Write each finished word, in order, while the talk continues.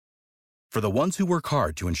For the ones who work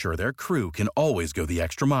hard to ensure their crew can always go the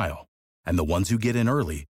extra mile, and the ones who get in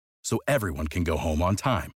early so everyone can go home on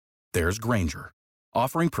time, there's Grainger,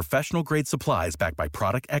 offering professional-grade supplies backed by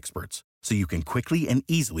product experts so you can quickly and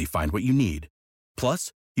easily find what you need.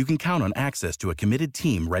 Plus, you can count on access to a committed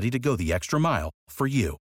team ready to go the extra mile for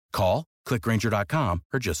you. Call, click Grainger.com,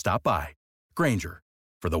 or just stop by. Grainger,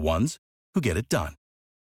 for the ones who get it done.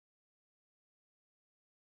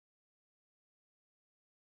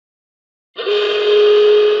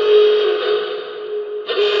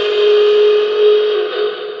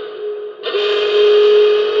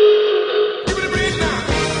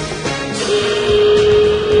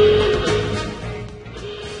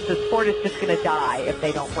 The sport is just going to die if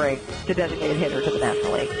they don't bring the designated hitter to the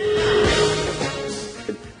National League.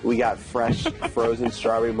 We got fresh frozen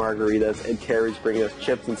strawberry margaritas, and Terry's bringing us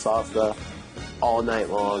chips and salsa all night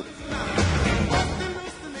long.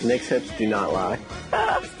 Nick's hips do not lie.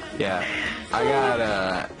 Yeah, I got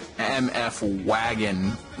a MF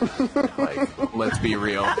wagon. Like, let's be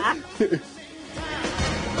real. The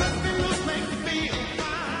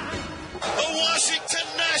Washington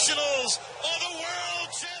Nationals are the world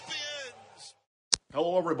champions.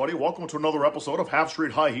 Hello, everybody. Welcome to another episode of Half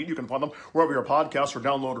Street High Heat. You can find them wherever your podcasts are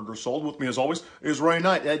downloaded or sold. With me, as always, is Ray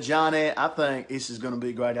Knight. Johnny, I think this is going to be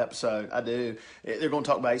a great episode. I do. They're going to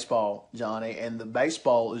talk baseball, Johnny, and the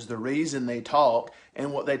baseball is the reason they talk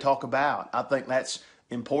and what they talk about. I think that's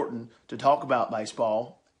important to talk about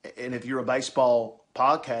baseball. And if you're a baseball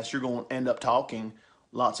podcast, you're going to end up talking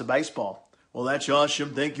lots of baseball. Well, that's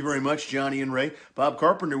awesome. Thank you very much, Johnny and Ray. Bob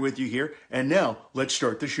Carpenter with you here. And now, let's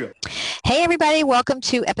start the show. Hey, everybody. Welcome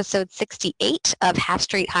to episode 68 of Half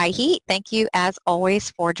Street High Heat. Thank you, as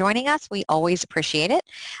always, for joining us. We always appreciate it.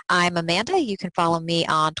 I'm Amanda. You can follow me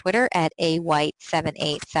on Twitter at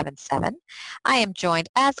awhite7877. I am joined,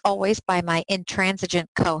 as always, by my intransigent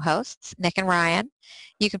co-hosts, Nick and Ryan.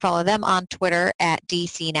 You can follow them on Twitter at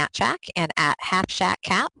DCNatChack and at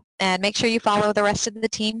HalfShackCap. And make sure you follow the rest of the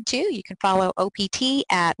team, too. You can follow OPT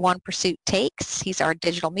at One Pursuit Takes. He's our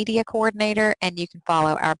digital media coordinator. And you can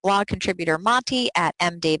follow our blog contributor, Monty, at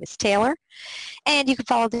M. Davis Taylor. And you can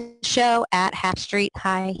follow the show at Half Street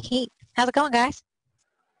High Heat. How's it going, guys?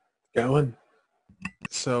 Going.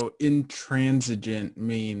 So intransigent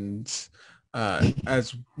means,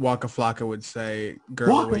 as Waka Flocka would say,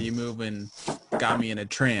 girl, the way you moving got me in a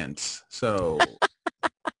trance. So...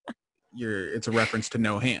 it's a reference to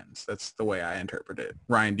no hands. That's the way I interpret it.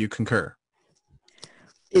 Ryan, do you concur?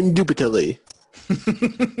 Indubitably.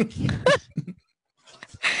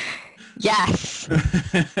 Yes.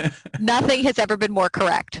 Nothing has ever been more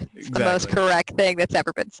correct. It's the most correct thing that's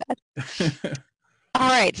ever been said. All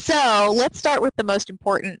right, so let's start with the most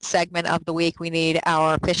important segment of the week. We need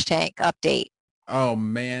our fish tank update. Oh,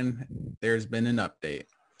 man, there's been an update.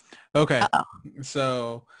 Okay, Uh-oh.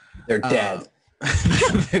 So... They're dead.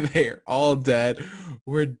 They're all dead.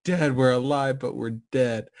 We're dead. We're alive, but we're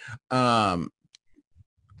dead. I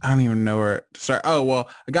don't even know where to start. Oh, well,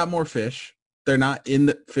 I got more fish. They're not in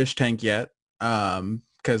the fish tank yet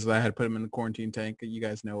because I had put them in the quarantine tank. You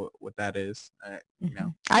guys know what that is. You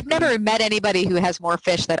know. I've never met anybody who has more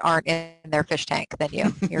fish that aren't in their fish tank than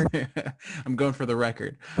you. I'm going for the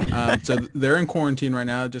record. So they're in quarantine right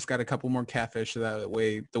now. Just got a couple more catfish, so that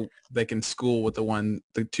way they can school with the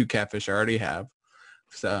two catfish I already have.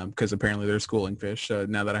 Because apparently they're schooling fish. So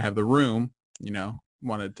now that I have the room,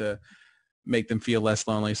 wanted to make them feel less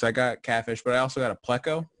lonely. So I got catfish, but I also got a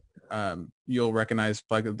pleco. You'll recognize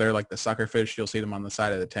pleco. They're like the sucker fish. You'll see them on the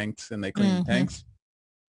side of the tanks, and they clean the tanks.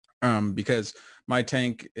 Because my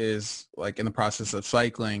tank is like in the process of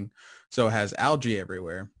cycling, so it has algae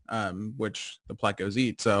everywhere, which the plecos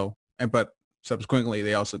eat. But subsequently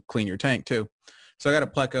they also clean your tank too. So I got a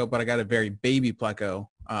pleco, but I got a very baby pleco.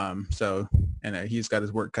 He's got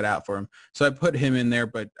his work cut out for him. So I put him in there,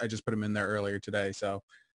 but I just put him in there earlier today. So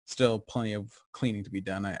still plenty of cleaning to be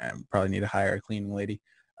done. I probably need to hire a cleaning lady.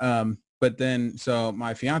 But then, so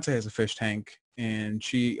my fiance has a fish tank, and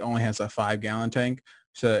she only has a 5-gallon tank.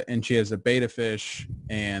 And she has a betta fish,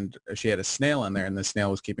 and she had a snail in there, and the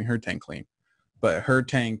snail was keeping her tank clean. But her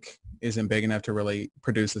tank isn't big enough to really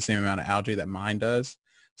produce the same amount of algae that mine does.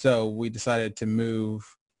 So we decided to move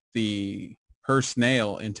her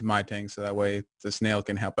snail into my tank, so that way the snail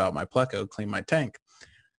can help out my pleco clean my tank.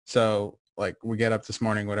 So like we get up this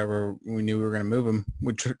morning, whatever, we knew we were going to move him.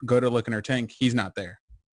 We go to look in her tank. He's not there.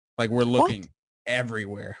 Like we're looking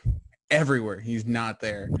everywhere. He's not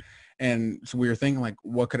there. And so we were thinking like,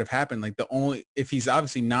 what could have happened? Like if he's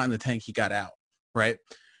obviously not in the tank, he got out. Right.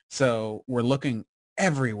 So we're looking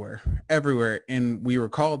everywhere. And we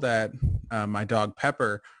recall that my dog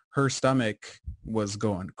Pepper her stomach was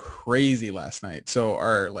going crazy last night. So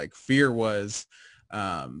our like fear was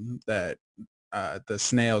that the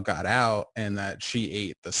snail got out and that she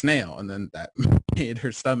ate the snail, and then that made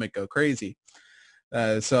her stomach go crazy.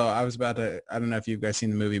 So I was about to, I don't know if you guys seen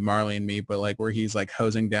the movie Marley and Me, but like where he's like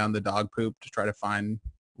hosing down the dog poop to try to find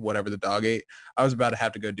whatever the dog ate. I was about to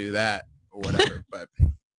have to go do that or whatever. But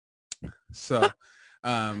so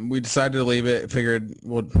we decided to leave it. Figured,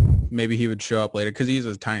 well, maybe he would show up later because he's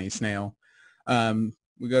a tiny snail.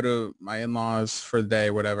 We go to my in-laws for the day,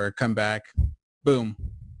 whatever, come back, boom,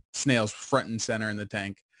 snail's front and center in the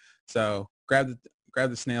tank. So grab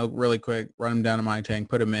the snail really quick, run him down to my tank,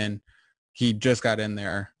 put him in. He just got in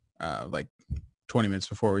there like 20 minutes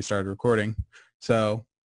before we started recording. So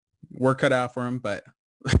we're cut out for him, but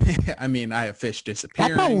I mean, I have fish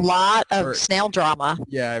disappearing. That's a lot of snail drama.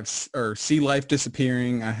 Yeah, I have or sea life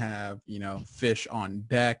disappearing. I have, fish on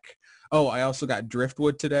deck. Oh, I also got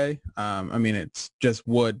driftwood today. I mean, it's just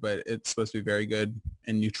wood, but it's supposed to be very good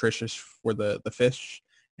and nutritious for the fish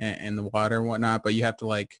and the water and whatnot. But you have to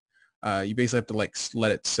you basically have to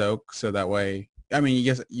let it soak so that way. I mean, you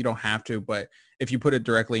guess you don't have to, but if you put it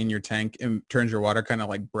directly in your tank, it turns your water kind of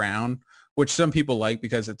like brown, which some people like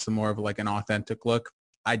because it's more of like an authentic look.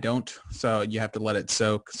 I don't. So you have to let it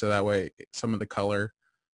soak so that way some of the color,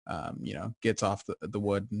 gets off the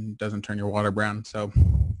wood and doesn't turn your water brown. So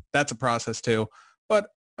that's a process too. But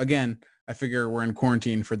again, I figure we're in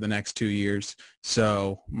quarantine for the next 2 years.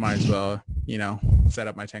 So might as well, set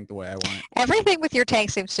up my tank the way I want it. Everything with your tank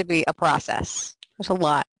seems to be a process. There's a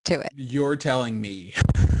lot to it. You're telling me.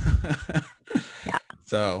 Yeah.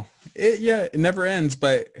 So it never ends,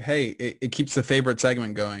 but hey, it keeps the favorite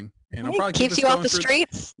segment going. And it'll probably keeps you off the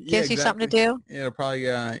streets. Gives you something to do. Yeah, it'll probably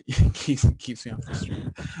keeps me off the street.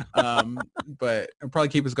 But it'll probably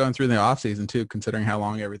keep us going through the off season too, considering how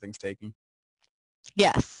long everything's taking.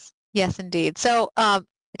 Yes, indeed. So,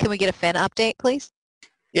 can we get a Finn update, please?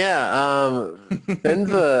 Yeah,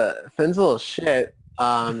 Finn's a little shit.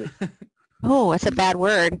 Oh, that's a bad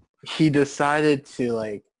word. He decided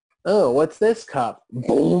to oh, what's this cup?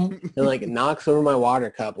 Boom, and knocks over my water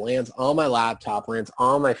cup, lands on my laptop, lands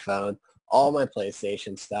on my phone, all my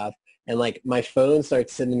PlayStation stuff, and my phone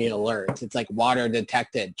starts sending me alerts. It's water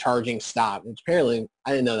detected, charging stopped. Which apparently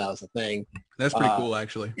I didn't know that was a thing. That's pretty cool,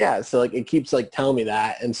 actually. Yeah, so it keeps telling me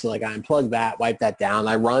that, and so I unplug that, wipe that down.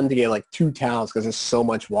 I run to get 2 towels because there's so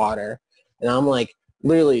much water, and I'm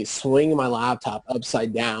literally swinging my laptop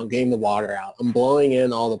upside down, getting the water out. I'm blowing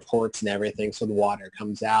in all the ports and everything so the water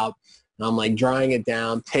comes out. And I'm drying it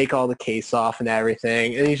down, take all the case off and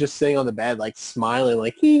everything. And he's just sitting on the bed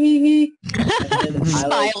smiling hee hee hee. And then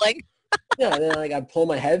Smiling. Yeah, and then I pull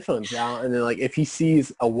my headphones out, and then if he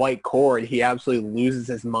sees a white cord, he absolutely loses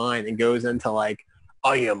his mind and goes into I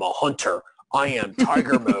am a hunter. I am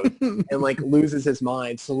tiger mode. And loses his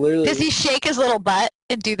mind. So literally, does he shake his little butt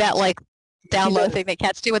and do that down low thing that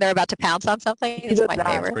cats do when they're about to pounce on something? It's my favorite.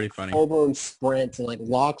 That's pretty funny. Full-blown sprints and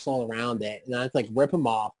locks all around it, and I have to rip him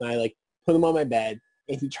off, and I put him on my bed.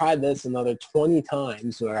 And he tried this another 20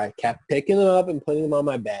 times where I kept picking him up and putting him on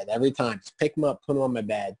my bed every time. Just pick him up, put him on my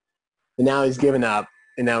bed. And now he's given up,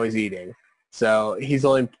 and now he's eating. So he's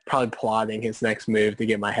only probably plotting his next move to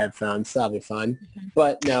get my headphones. So that'll be fun.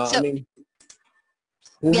 But no, So,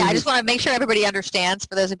 yeah, I just want to make sure everybody understands,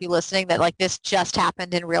 for those of you listening, that this just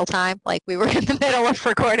happened in real time. We were in the middle of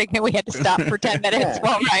recording and we had to stop for 10 minutes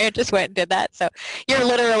while Ryan just went and did that. So you're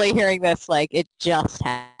literally hearing this it just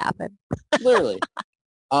happened. Literally.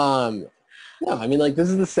 No, I mean this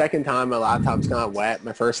is the second time my laptop's gone wet.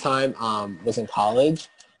 My first time was in college.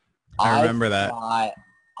 I remember that.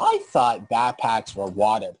 I thought backpacks were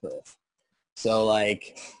waterproof. So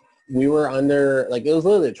we were under it was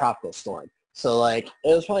literally a tropical storm. So it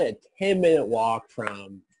was probably a 10-minute walk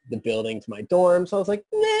from the building to my dorm. So I was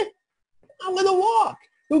nah, I'm going to walk.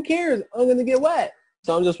 Who cares? I'm going to get wet.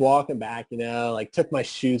 So I'm just walking back, took my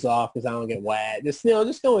shoes off because I don't get wet. Just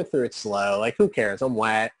going through it slow. Who cares? I'm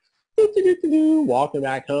wet. Walking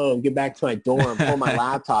back home, get back to my dorm, pull my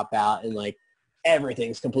laptop out, and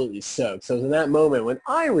everything's completely soaked. So it was in that moment when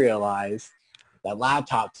I realized that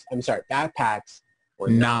backpacks were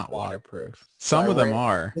not waterproof. Some of them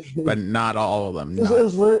are, but not all of them. It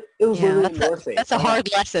was literally North Face. That's a hard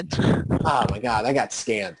lesson. Oh my God, I got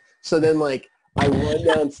scammed. So then I run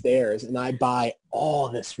downstairs and I buy all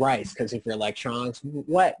this rice because if your electronics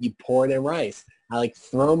wet, you pour it in rice. I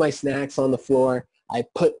throw my snacks on the floor. I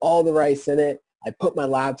put all the rice in it. I put my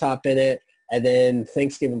laptop in it. And then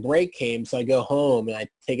Thanksgiving break came, so I go home and I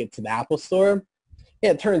take it to the Apple store. Yeah,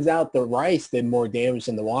 it turns out the rice did more damage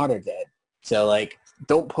than the water did. So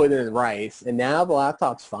don't put it in rice. And now the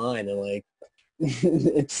laptop's fine. And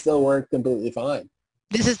it still worked completely fine.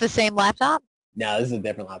 This is the same laptop? No, this is a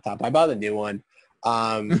different laptop. I bought a new one.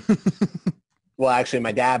 Well, actually,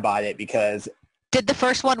 my dad bought it because Did the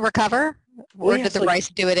first one recover? Or yeah, did the so- rice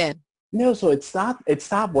do it in? no, so it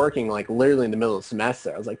stopped working like literally in the middle of the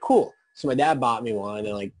semester. I was like, cool. So my dad bought me one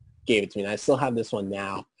and like gave it to me, and I still have this one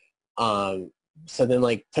now. So then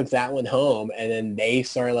like took that one home, and then they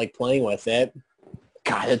started like playing with it,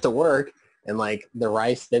 got it to work, and like the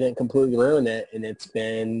rice didn't completely ruin it, and it's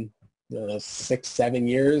been 6-7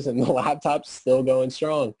 years, and the laptop's still going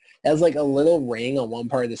strong. It has like a little ring on one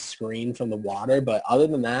part of the screen from the water, but other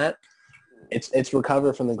than that, it's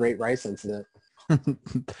recovered from the Great Rice Incident.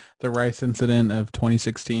 The rice incident of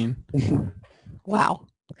 2016. Wow.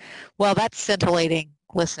 Well, that's scintillating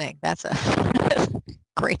listening. That's a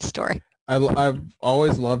great story. I've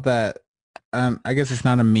always loved that. I guess it's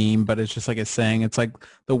not a meme, but it's just like a saying. It's like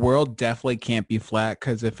the world definitely can't be flat,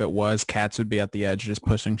 because if it was, cats would be at the edge just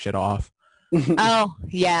pushing shit off. Oh,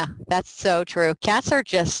 yeah, that's so true. Cats are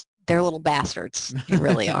just, they're little bastards. They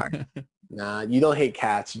really are. Nah, you don't hate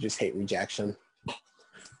cats, you just hate rejection.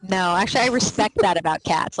 No, actually, I respect that about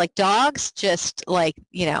cats. Like dogs, just like,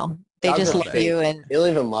 they Dogs just are love fake. you. And They don't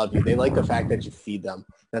even love you. They like the fact that you feed them.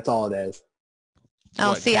 That's all it is. oh,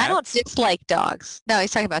 What, see, I don't cats? dislike dogs. No, he's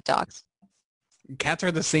talking about dogs. Cats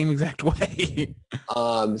are the same exact way.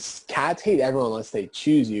 Cats hate everyone unless they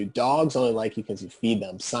choose you. Dogs only like you because you feed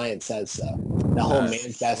them. Science says so. The whole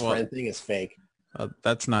man's best well- friend thing is fake.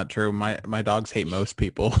 That's not true. My dogs hate most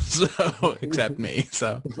people, so except me.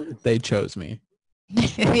 So they chose me.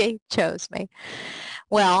 They chose me.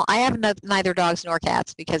 Well, I have neither dogs nor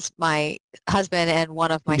cats because my husband and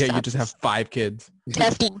one of my Yeah, sons. you just have 5 kids.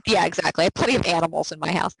 Yeah, exactly. I have plenty of animals in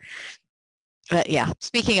my house. But yeah,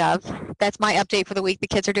 speaking of, that's my update for the week. The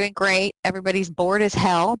kids are doing great. Everybody's bored as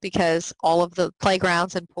hell because all of the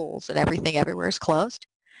playgrounds and pools and everything everywhere is closed.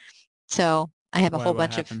 So I have a Why, whole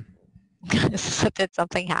what bunch happened? did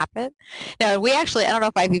something happen? No, we actually, I don't know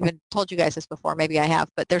if I've even told you guys this before. Maybe I have,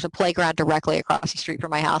 but there's a playground directly across the street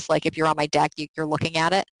from my house. Like if you're on my deck, you're looking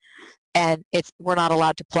at it, and we're not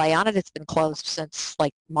allowed to play on it. It's been closed since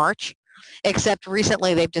like March, except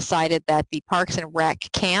recently they've decided that the Parks and Rec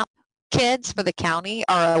camp kids for the county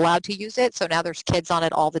are allowed to use it. So now there's kids on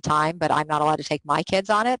it all the time, but I'm not allowed to take my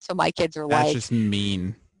kids on it. So my kids are That's like, just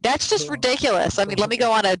mean. that's just ridiculous. I mean, let me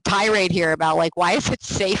go on a tirade here about like, why is it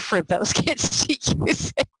safe for those kids to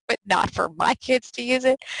use it, but not for my kids to use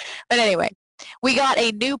it? But anyway, we got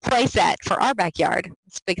a new play set for our backyard.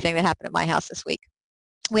 It's a big thing that happened at my house this week.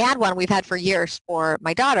 We had one we've had for years for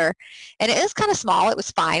my daughter, and it is kind of small. It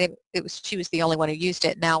was fine. She was the only one who used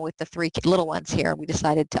it. Now with the 3 little ones here, we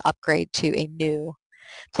decided to upgrade to a new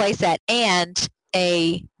play set and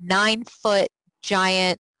a 9-foot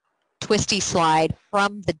giant twisty slide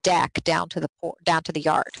from the deck down to the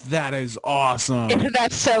yard. That is awesome. Isn't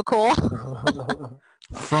that so cool?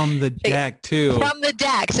 From the deck too. From the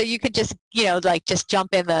deck, so you could just just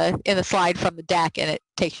jump in the slide from the deck, and it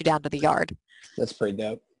takes you down to the yard. That's pretty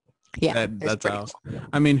dope. Yeah, That's awesome.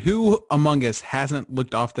 I mean, who among us hasn't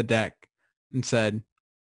looked off the deck and said,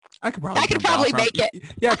 I could probably make it.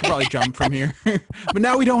 Yeah, I could probably jump from here. But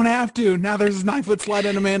now we don't have to. Now there's a 9-foot slide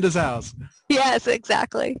in Amanda's house. Yes,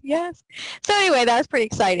 exactly. Yes. So anyway, that was pretty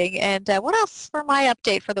exciting. And what else for my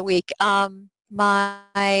update for the week?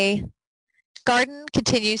 My garden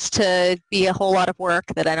continues to be a whole lot of work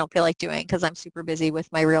that I don't feel like doing because I'm super busy with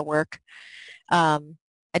my real work.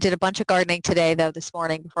 I did a bunch of gardening today, though, this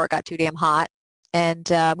morning before it got too damn hot. And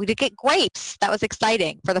we did get grapes. That was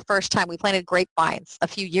exciting. For the first time, we planted grapevines a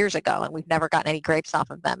few years ago, and we've never gotten any grapes off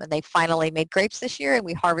of them. And they finally made grapes this year, and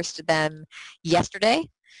we harvested them yesterday.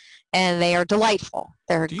 And they are delightful.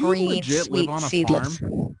 They're Do you green, legit sweet, live on a seedless.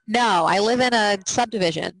 farm? No, I live in a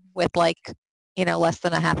subdivision with less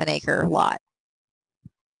than a half an acre lot.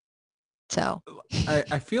 So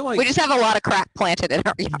I feel like we just have a lot of crap planted in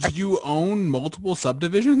our yard. do you own multiple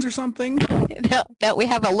subdivisions or something? No, we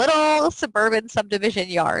have a little suburban subdivision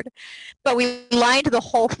yard, but we lined the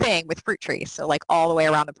whole thing with fruit trees. So like all the way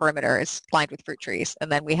around the perimeter is lined with fruit trees. And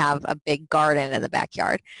then we have a big garden in the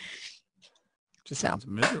backyard. Just sounds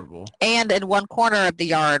miserable. And in one corner of the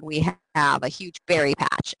yard, we have a huge berry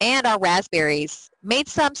patch. And our raspberries made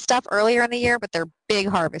some stuff earlier in the year, but their big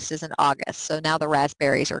harvest is in August. So now the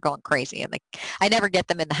raspberries are going crazy. And I never get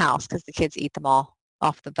them in the house because the kids eat them all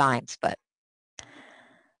off the vines. But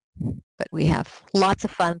we have lots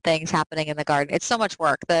of fun things happening in the garden. It's so much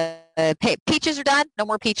work. The peaches are done. No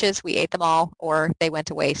more peaches. We ate them all, or they went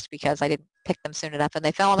to waste because I didn't pick them soon enough and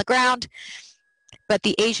they fell on the ground. But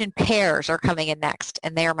the Asian pears are coming in next,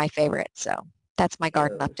 and they are my favorite. So That's my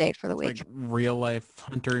garden update for the It's week. like real life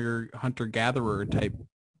hunter-gatherer type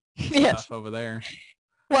Yes. stuff over there.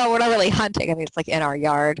 Well, we're not really hunting. I mean, it's like in our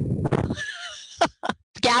yard.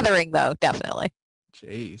 Gathering, though, definitely.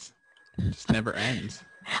 Jeez. Just never ends.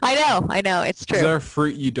 I know. It's Is true. there a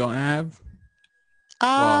fruit you don't have?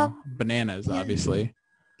 Well, bananas, obviously.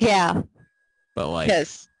 Yeah, But like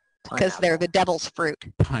because they're the devil's fruit.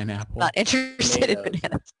 pineapple, Not interested in Tomatoes.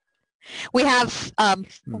 bananas. We have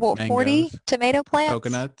 40 mangoes, tomato plants.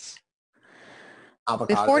 coconuts, We have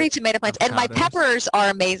Avocado. 40 tomato plants, and my Avocados. peppers are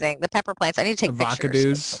amazing. The pepper plants. I need to take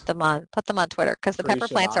pictures. Avocados. Put them on Twitter because the pepper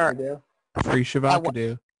plants are free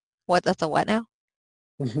shavacado. what? That's a what now?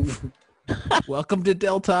 Welcome to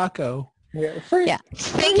Del Taco. Yeah,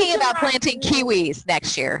 thinking about planting kiwis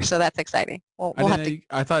next year, so that's exciting. We'll have to.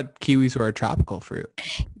 I thought kiwis were a tropical fruit.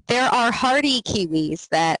 There are hardy kiwis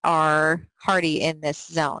that are hardy in this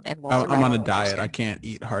zone, and we'll I'm on a survive. diet. I can't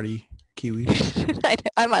eat hardy kiwis.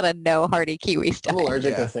 I'm on a no hardy kiwis I'm diet.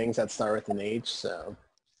 allergic Yeah. to things that start with an H, so.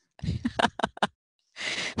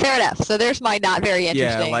 Fair enough. So there's my not very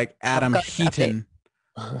interesting. Yeah, like Adam garden Heaton.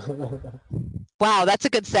 Wow, that's a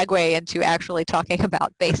good segue into actually talking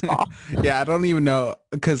about baseball. Yeah, I don't even know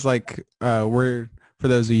because like we're for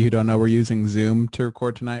those of you who don't know, we're using Zoom to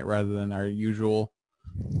record tonight rather than our usual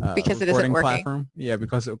Because it isn't recording working. platform. Yeah,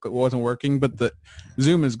 because it wasn't working. But the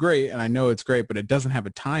Zoom is great, and I know it's great, but it doesn't have a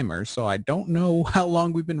timer, so I don't know how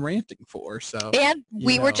long we've been ranting for. So And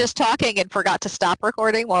we were know. just talking and forgot to stop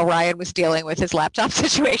recording while Ryan was dealing with his laptop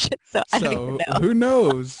situation. So I don't even know. Who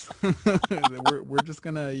knows? we're just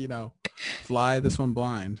gonna fly this one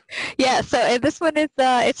blind. Yeah. So and this one is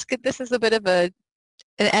it's good. This is a bit of an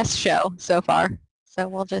S show so far. So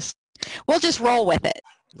we'll just roll with it.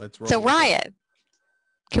 Let's roll. So with it. Ryan,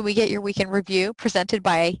 can we get your weekend review presented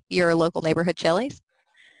by your local neighborhood Chili's?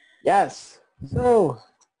 Yes. So,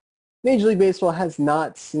 Major League Baseball has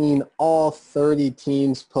not seen all 30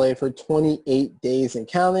 teams play for 28 days and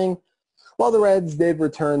counting. While the Reds did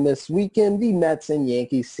return this weekend, the Mets and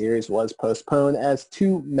Yankees series was postponed as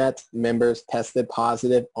 2 Mets members tested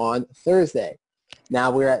positive on Thursday. Now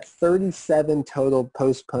we're at 37 total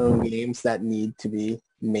postponed games that need to be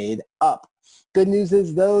made up. Good news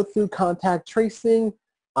is, though, through contact tracing,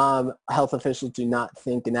 health officials do not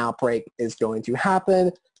think an outbreak is going to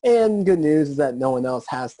happen. And good news is that no one else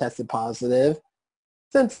has tested positive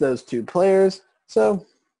since those 2 players. So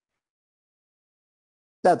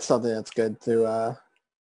that's something that's good to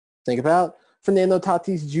think about. Fernando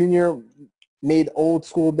Tatis Jr. made old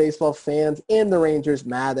school baseball fans and the Rangers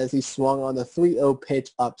mad as he swung on the 3-0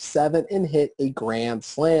 pitch up 7 and hit a grand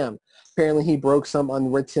slam. Apparently he broke some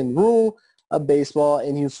unwritten rule of baseball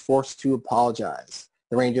and he was forced to apologize.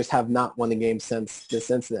 The Rangers have not won a game since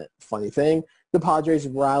this incident. Funny thing, the Padres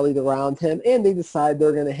rallied around him and they decided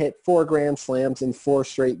they're going to hit 4 grand slams in 4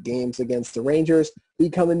 straight games against the Rangers,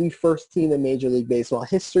 becoming the first team in Major League Baseball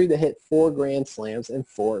history to hit 4 grand slams in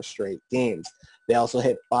 4 straight games. They also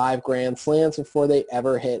hit 5 grand slams before they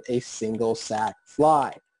ever hit a single sac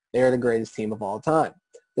fly. They are the greatest team of all time.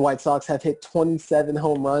 The White Sox have hit 27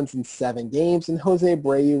 home runs in 7 games, and Jose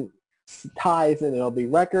Abreu ties an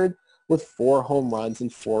MLB record with 4 home runs in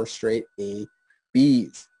 4 straight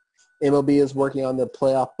ABs. MLB is working on the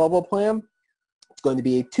playoff bubble plan. It's going to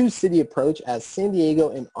be a 2-city approach as San Diego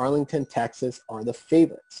and Arlington, Texas are the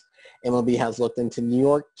favorites. MLB has looked into New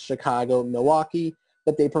York, Chicago, Milwaukee,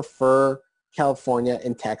 but they prefer California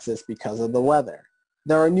and Texas because of the weather.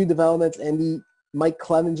 There are new developments in the Mike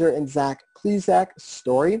Clevenger and Zach Plesac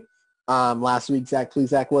story. Last week, Zach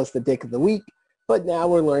Plesac was the Dick of the Week, but now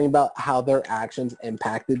we're learning about how their actions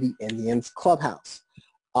impacted the Indians clubhouse.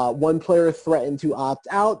 One player threatened to opt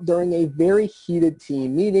out during a very heated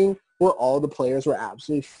team meeting where all the players were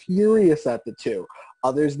absolutely furious at the 2.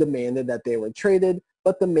 Others demanded that they were traded,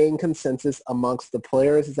 but the main consensus amongst the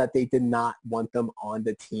players is that they did not want them on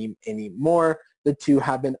the team anymore. The 2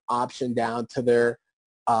 have been optioned down to their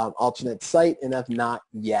alternate site and have not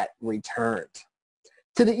yet returned.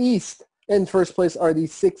 To the East, in first place are the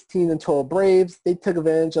 16-12 Braves. They took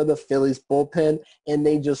advantage of the Phillies bullpen, and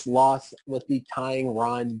they just lost with the tying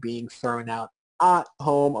run being thrown out at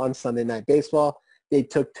home on Sunday Night Baseball. They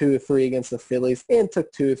took 2-3 against the Phillies and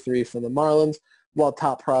took 2-3 from the Marlins, while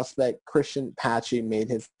top prospect Christian Pache made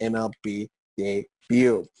his MLB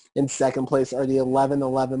debut. In second place are the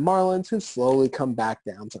 11-11 Marlins, who slowly come back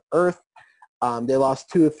down to earth. They lost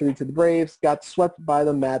 2-3 to the Braves, got swept by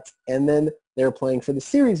the Mets, and then they're playing for the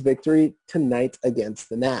series victory tonight against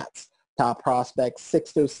the Nats. Top prospect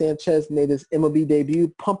Sixto Sanchez made his MLB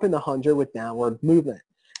debut, pumping 100 with downward movement.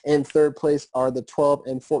 In third place are the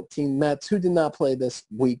 12-14 Mets, who did not play this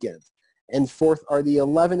weekend. And fourth are the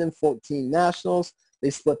 11 and 14 Nationals. They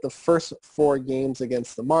split the first 4 games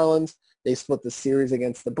against the Marlins. They split the series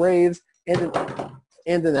against the Braves. And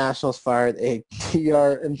the Nationals fired a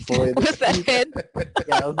TR employee. Was that it?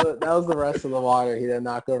 Yeah, that was the rest of the water he didn't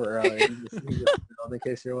knock over earlier. He just spilled, in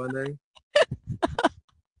case you're wondering.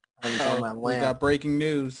 We got breaking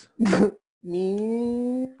news.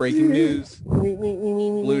 Me. Breaking news. Me.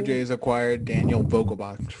 Blue Jays acquired Daniel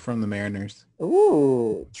Vogelbach from the Mariners.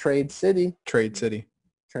 Ooh, Trade City. Trade City.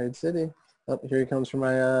 Oh, here he comes from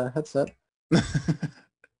my headset.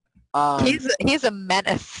 He's a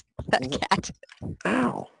menace, that cat.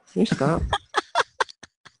 Ow. Can you stop?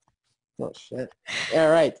 Oh, shit. All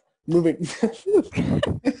right. Moving.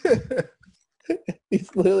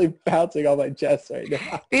 He's literally bouncing on my chest right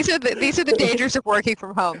now. These are the dangers of working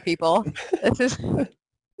from home, people. This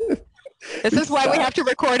is why we have to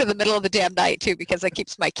record in the middle of the damn night, too, because it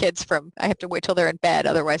keeps my kids from, I have to wait till they're in bed.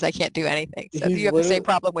 Otherwise, I can't do anything. So if you have the same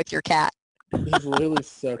problem with your cat. He's literally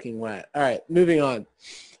soaking wet. All right, moving on.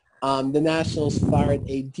 The Nationals fired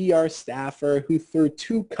a DR staffer who threw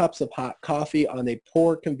 2 cups of hot coffee on a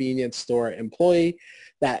poor convenience store employee.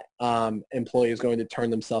 That employee is going to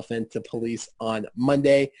turn themselves in to police on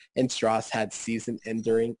Monday, and Strauss had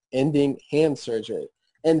season-ending hand surgery.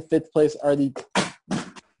 In 5th place are the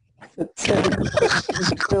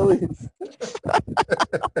Phillies.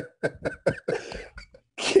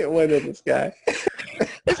 Can't win with this guy.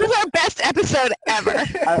 This is our best episode ever.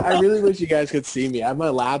 I really wish you guys could see me. I have my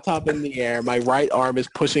laptop in the air. My right arm is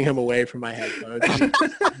pushing him away from my headphones. He's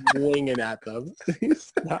winging at them.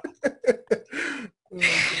 Stop.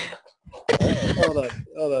 Hold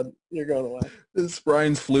on. You're going away. This is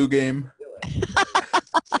Brian's flu game.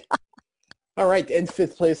 All right. In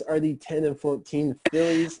 5th place are the 10 and 14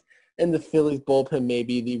 Phillies. And the Phillies bullpen may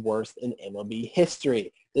be the worst in MLB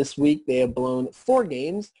history. This week, they have blown 4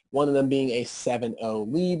 games, one of them being a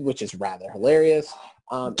 7-0 lead, which is rather hilarious.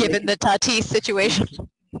 Given the Tatis situation.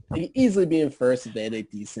 They could easily be in first if they had a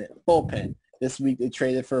decent bullpen. This week, they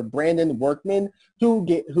traded for Brandon Workman, who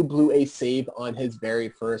blew a save on his very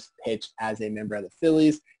first pitch as a member of the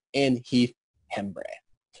Phillies, and Heath Hembree.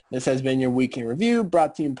 This has been your Week in Review,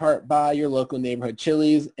 brought to you in part by your local neighborhood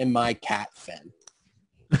Chili's and my cat, Finn.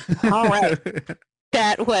 All right.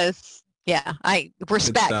 That was, I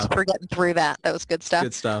respect for getting through that. That was good stuff.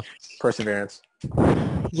 Good stuff. Perseverance.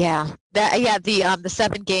 Yeah. The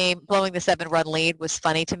 7-game, blowing the 7-run lead was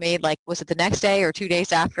funny to me. Like, was it the next day or 2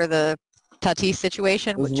 days after the Tatis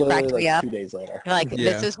situation, It was which cracked literally me up? 2 days later. Like, Yeah.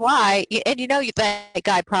 This is why. And that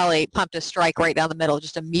guy probably pumped a strike right down the middle,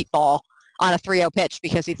 just a meatball on a 3-0 pitch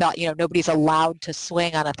because he thought, nobody's allowed to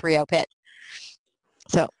swing on a 3-0 pitch.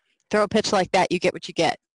 So throw a pitch like that, you get what you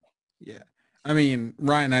get. Yeah. I mean,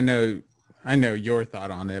 Ryan, I know your thought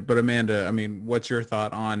on it, but Amanda, I mean, what's your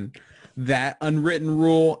thought on that unwritten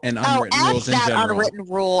rule and unwritten rules in general? Unwritten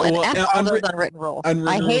rule and all those unwritten rules. I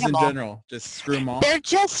hate rules them in all. general. Just screw them all. They're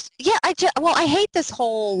just, I hate this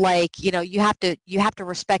whole, you have to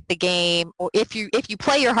respect the game, or if you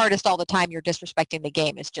play your hardest all the time, you're disrespecting the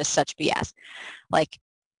game. It's just such BS. Like,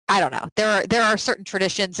 I don't know. There are certain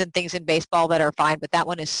traditions and things in baseball that are fine, but that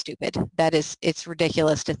one is stupid. It's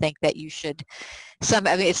ridiculous to think that you should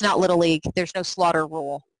it's not Little League. There's no slaughter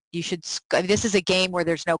rule. This is a game where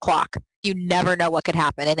there's no clock. You never know what could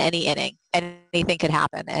happen in any inning. Anything could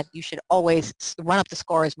happen, and you should always run up the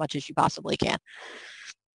score as much as you possibly can.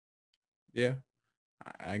 Yeah,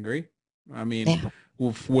 I agree. I mean,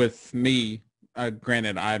 with me,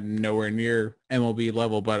 granted, I'm nowhere near MLB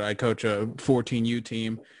level, but I coach a 14U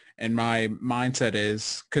team, and my mindset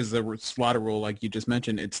is, because the slaughter rule, like you just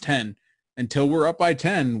mentioned, it's 10. Until we're up by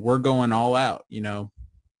 10, we're going all out,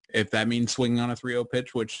 If that means swinging on a 3-0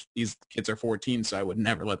 pitch, which these kids are 14, so I would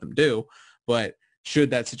never let them do. But should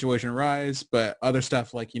that situation arise, but other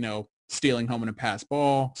stuff like, stealing home in a pass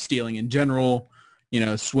ball, stealing in general,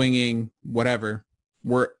 swinging, whatever,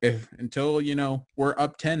 until we're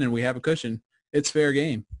up 10 and we have a cushion, it's fair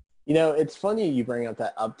game. It's funny you bring up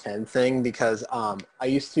that up 10 thing because I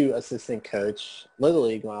used to assistant coach Little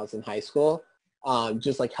League when I was in high school.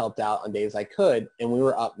 Just like helped out on days I could, and we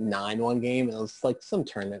were up 9 one game, and it was like some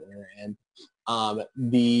tournament we were in.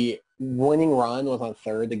 The winning run was on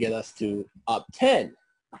third to get us to up 10.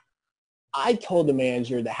 I told the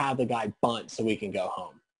manager to have the guy bunt so we can go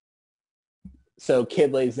home. So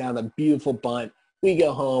kid lays down a beautiful bunt. We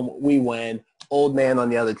go home. We win. Old man on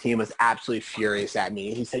the other team was absolutely furious at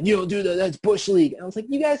me. He said, "You don't do that. That's Bush League." And I was like,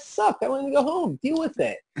 "You guys suck. I want to go home. Deal with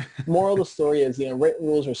it." Moral of the story is the unwritten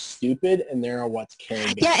rules are stupid, and they're what's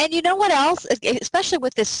carrying. Yeah, and you know what else? Especially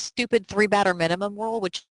with this stupid 3-batter minimum rule,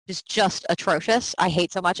 which is just atrocious. I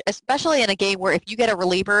hate so much, especially in a game where if you get a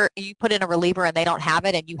reliever, you put in a reliever and they don't have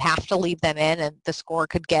it and you have to leave them in and the score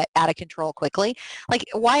could get out of control quickly. Like,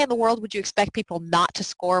 why in the world would you expect people not to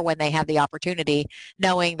score when they have the opportunity,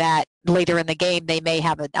 knowing that later in the game they may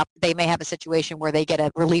have a situation where they get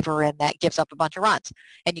a reliever in that gives up a bunch of runs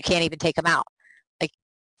and you can't even take them out? Like,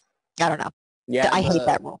 I don't know. Yeah, I hate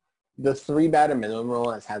that rule. The 3-batter minimum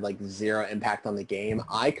rule has had like zero impact on the game.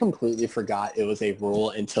 I completely forgot it was a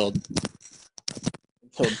rule until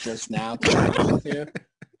just now.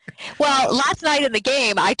 Well, last night in the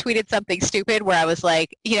game, I tweeted something stupid where I was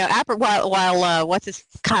like, after while what's his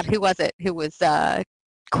God? Who was it? Who was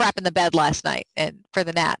crapping the bed last night and for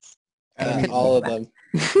the Nats? All of them.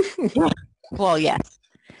 Well, yes.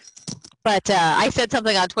 But I said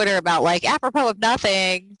something on Twitter about, like, apropos of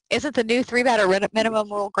nothing, isn't the new 3-batter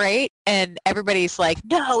minimum rule great? And everybody's like,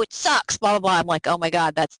 no, it sucks, blah, blah, blah. I'm like, oh, my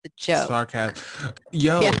God, that's the joke. Sarcasm.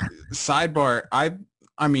 Yo, Yeah. Sidebar.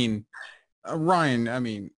 I mean,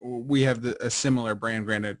 Ryan, we have a similar brand.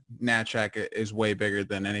 Granted, Natchak is way bigger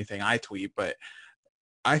than anything I tweet, but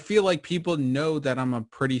I feel like people know that I'm a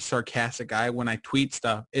pretty sarcastic guy when I tweet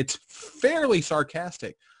stuff. It's fairly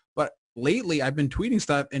sarcastic. But lately I've been tweeting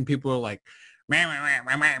stuff and people are like, man.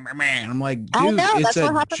 I'm like, dude, I know, it's that's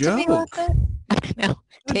what a happened to me joke. last night. I know.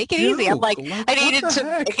 Take it easy. I'm like, I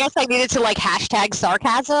guess I needed to like hashtag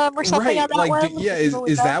sarcasm or something on that like, one.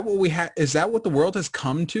 is that what we have? Is that what the world has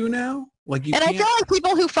come to now? Like, you and can't... I feel like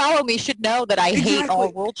people who follow me should know that I hate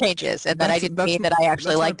all rule changes and that I didn't mean that I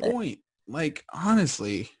actually liked it. Point. Like,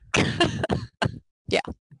 honestly. Yeah.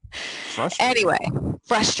 Frustrating. Anyway,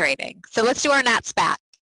 frustrating. So let's do our Nat Spat.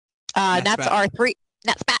 Nats are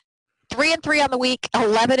 3-3 on the week,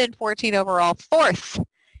 11-14 overall, 4th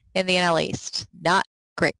in the NL East. Not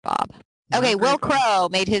great, Bob. Okay, Will Crowe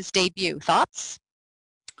made his debut. Thoughts?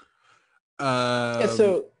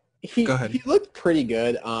 So he looked pretty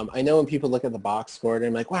good. I know when people look at the box score, they're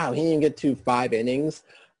like, wow, he didn't even get to 5 innings.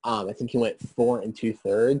 I think he went 4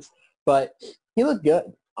 2/3, but he looked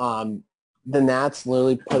good. The Nats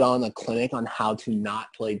literally put on a clinic on how to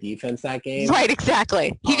not play defense that game. Right,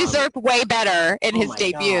 exactly. He deserved way better in his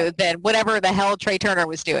debut than whatever the hell Trey Turner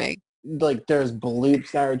was doing. Like, there's bloops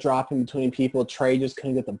that are dropping between people. Trey just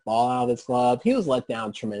couldn't get the ball out of his glove. He was let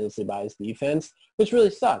down tremendously by his defense, which really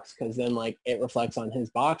sucks because then, like, it reflects on his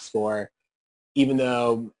box score, even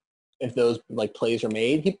though if those, like, plays are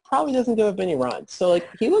made, he probably doesn't give up any runs. So, like,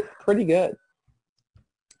 he looked pretty good.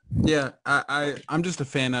 Yeah, I'm just a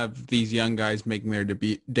fan of these young guys making their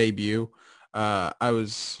debut. I'm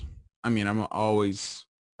always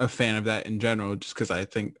a fan of that in general, just because I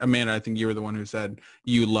think, Amanda, I think you were the one who said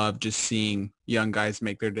you love just seeing young guys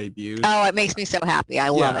make their debuts. Oh, it makes me so happy. I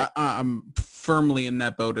love it. I'm firmly in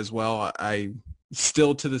that boat as well. I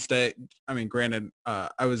still to this day, granted,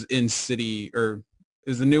 I was in City, or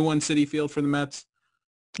is the new one City Field for the Mets?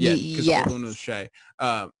 Yeah, because the old one was Shea.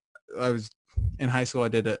 I was in high school. I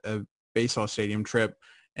did a baseball stadium trip,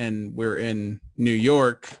 and we're in New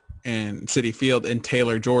York and City Field, and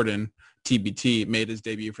Taylor Jordan, TBT, made his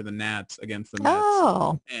debut for the Nats against the Mets.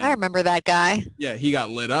 Oh, and I remember that guy. Yeah, he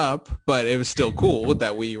got lit up, but it was still cool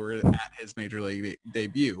that we were at his major league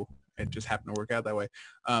debut. It just happened to work out that way.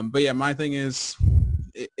 But yeah, my thing is,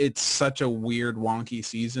 it's such a weird, wonky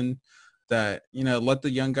season that, let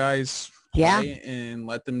the young guys play and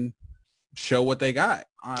let them show what they got.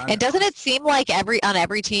 And doesn't it seem like on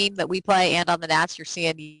every team that we play and on the Nats, you're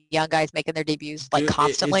seeing young guys making their debuts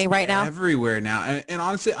constantly right now? Everywhere now. And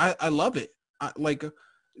honestly, I love it. Like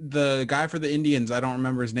the guy for the Indians, I don't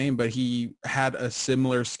remember his name, but he had a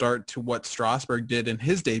similar start to what Strasburg did in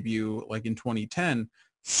his debut, like in 2010.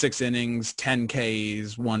 6 innings, 10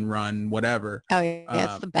 Ks, 1 run, whatever. Oh, yeah,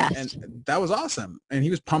 it's the best. And that was awesome. And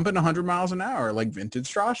he was pumping 100 miles an hour, like vintage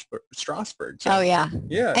Strasburg. So, oh, yeah.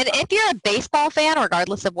 Yeah. And if you're a baseball fan,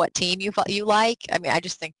 regardless of what team you like, I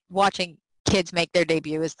just think watching kids make their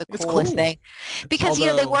debut is the coolest thing. Because,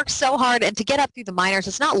 they work so hard, and to get up through the minors,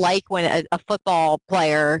 it's not like when a football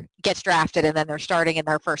player gets drafted and then they're starting in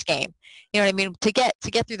their first game. You know what I mean? To get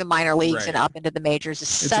through the minor leagues and up into the majors is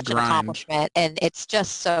such an accomplishment, and it's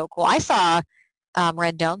just so cool. I saw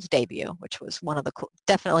Rendon's debut, which was one of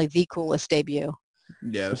definitely the coolest debut.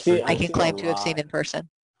 Yeah, I can claim to have seen in person.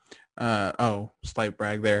 Slight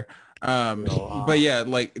brag there. But yeah,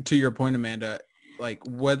 like to your point, Amanda, like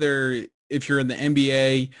whether if you're in the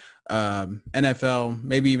NBA, NFL,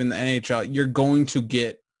 maybe even the NHL, you're going to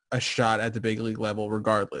get a shot at the big league level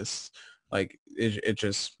regardless. Like it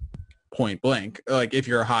just point blank, like if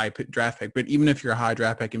you're a high draft pick. But even if you're a high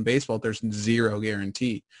draft pick in baseball, there's zero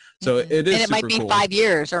guarantee. So it is and it might super be cool. 5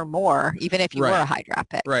 years or more, even if you were Right. a high draft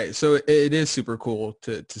pick. Right. So it is super cool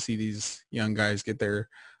to see these young guys get their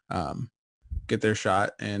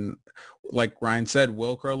shot. And like Ryan said,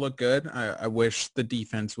 Will Crow looked good. I wish the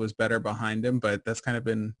defense was better behind him, but that's kind of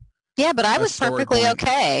been Yeah, but I a was story perfectly point.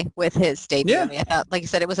 okay with his debut. Yeah. I mean, I thought, like you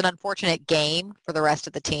said, it was an unfortunate game for the rest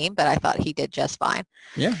of the team, but I thought he did just fine.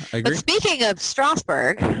 Yeah, I But agree. speaking of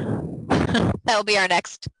Strasburg, that'll be our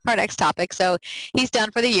next topic. So he's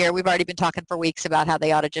done for the year. We've already been talking for weeks about how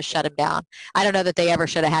they ought to just shut him down. I don't know that they ever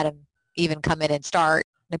should have had him even come in and start.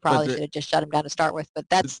 They probably should have just shut him down to start with. But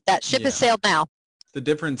that ship has sailed now. The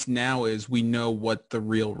difference now is we know what the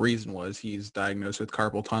real reason was. He's diagnosed with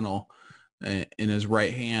carpal tunnel in his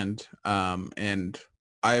right hand. And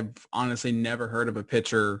I've honestly never heard of a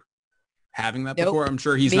pitcher having that before. I'm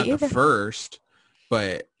sure he's Me not either. the first,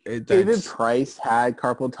 but David Price had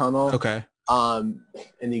carpal tunnel. Okay.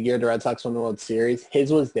 In the year the Red Sox won the World Series.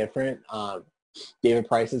 His was different. David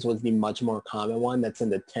Price's was the much more common one that's in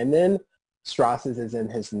the tendon. Stras's is in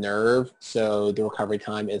his nerve, so the recovery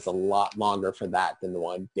time is a lot longer for that than the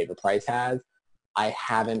one David Price has. I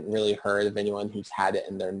haven't really heard of anyone who's had it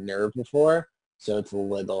in their nerve before, so it's a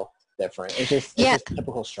little different. It's just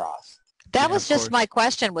typical Stras. That Yeah, was of just course. my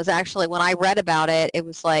question, was actually when I read about it, it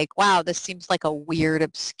was like, wow, this seems like a weird,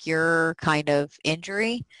 obscure kind of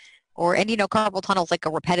injury. And, carpal tunnel is like a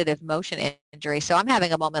repetitive motion injury. So I'm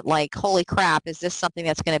having a moment like, holy crap, is this something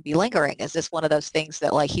that's going to be lingering? Is this one of those things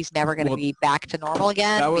that, like, he's never going to be back to normal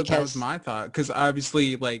again? That was my thought, because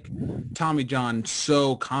obviously, like, Tommy John,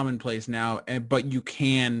 so commonplace now, but you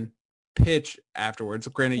can pitch afterwards.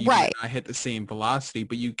 Granted, you might not hit the same velocity,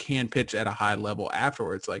 but you can pitch at a high level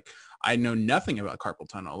afterwards. Like, I know nothing about carpal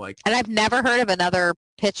tunnel. And I've never heard of another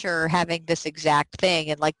pitcher having this exact thing.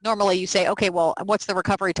 And like normally you say, okay, well, what's the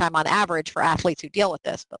recovery time on average for athletes who deal with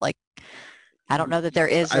this? But like, I don't know that there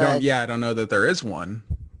is. I don't know that there is one.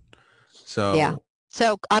 So yeah.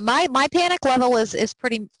 So my panic level is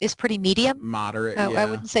pretty medium. Moderate. I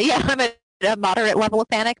wouldn't say I'm at a moderate level of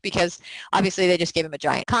panic, because obviously they just gave him a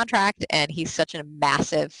giant contract and he's such a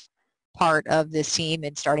massive part of this team,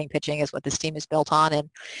 and starting pitching is what this team is built on. And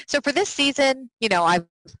so for this season,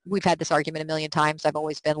 we've had this argument a million times. I've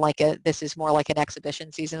always been like this is more like an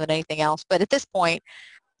exhibition season than anything else. But at this point,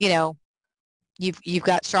 you've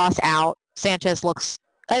got Strauss out. Sanchez looks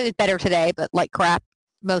better today, but like crap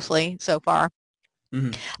mostly so far.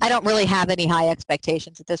 Mm-hmm. I don't really have any high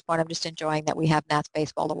expectations at this point. I'm just enjoying that we have Nats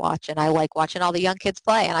baseball to watch, and I like watching all the young kids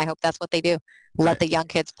play, and I hope that's what they do. Let the young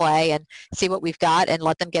kids play and see what we've got, and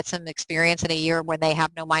let them get some experience in a year when they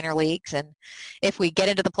have no minor leagues. And if we get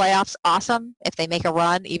into the playoffs, awesome. If they make a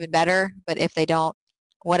run, even better. But if they don't,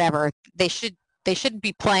 whatever. They shouldn't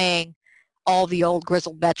be playing all the old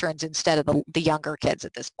grizzled veterans instead of the younger kids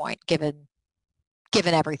at this point, given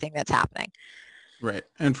everything that's happening. Right.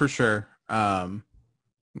 And for sure.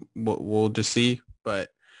 We'll just see, but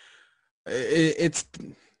it's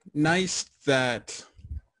nice that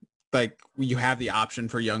like you have the option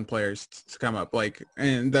for young players to come up, like,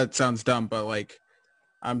 and that sounds dumb, but like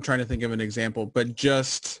I'm trying to think of an example, but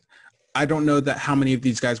just I don't know that how many of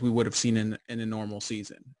these guys we would have seen in a normal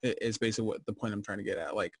season is basically what the point I'm trying to get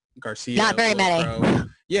at. Like Garcia, not very many. Crow.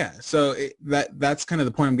 Yeah, so that's kind of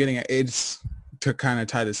the point I'm getting at. It's to kind of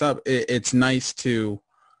tie this up. It's nice to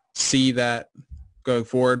see that going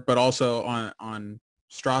forward, but also on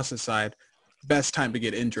Stras's side, best time to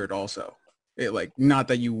get injured also. Not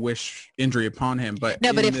that you wish injury upon him, but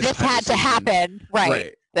no, but if this had to happen,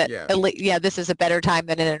 right. This is a better time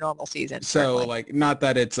than in a normal season. So certainly. like, not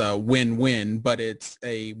that it's a win-win, but it's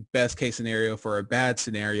a best case scenario for a bad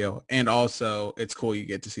scenario. And also it's cool you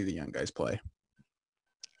get to see the young guys play.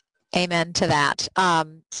 Amen to that.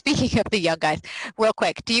 Speaking of the young guys, real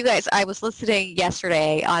quick, I was listening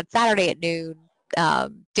yesterday on Saturday at noon.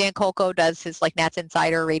 Dan Kolko does his like Nats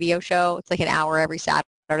Insider radio show. It's like an hour every Saturday.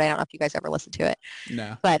 I don't know if you guys ever listen to it.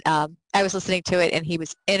 No. But I was listening to it, and he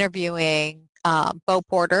was interviewing Bo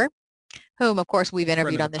Porter, whom of course we've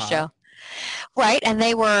interviewed on this show. Right, and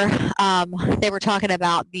they were talking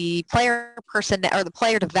about the player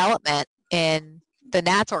development in the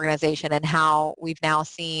Nats organization, and how we've now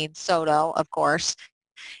seen Soto, of course,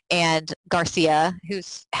 and Garcia,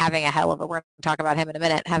 who's having a hell of a, we're going to talk about him in a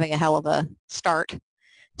minute, having a hell of a start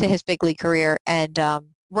to his big league career, and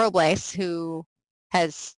Robles, who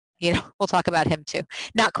has, we'll talk about him too,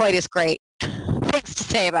 not quite as great things to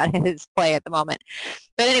say about his play at the moment.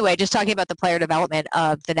 But anyway, just talking about the player development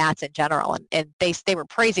of the Nats in general, and they were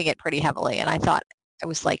praising it pretty heavily, and I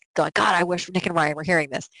was like going, God, I wish Nick and Ryan were hearing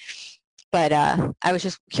this. But I was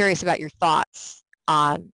just curious about your thoughts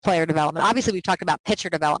on player development. Obviously, we've talked about pitcher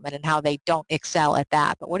development and how they don't excel at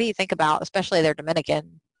that. But what do you think about, especially their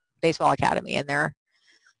Dominican Baseball Academy and their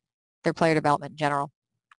player development in general?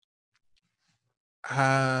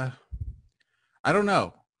 I don't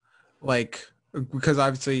know. Like, because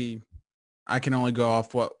obviously I can only go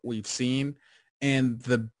off what we've seen, and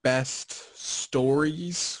the best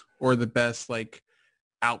stories or the best like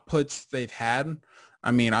outputs they've had.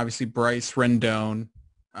 I mean, obviously Bryce Rendon.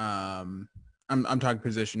 I'm talking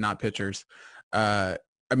position, not pitchers. I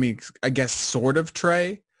mean, I guess sort of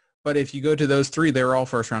Trey, but if you go to those three, they're all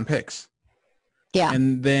first round picks. Yeah.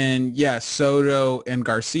 And then Soto and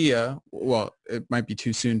Garcia. Well, it might be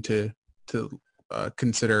too soon to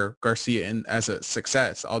consider Garcia as a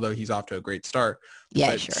success, although he's off to a great start.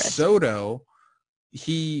 Yeah, but sure is. Soto,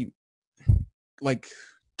 like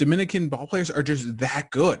Dominican ball players are just that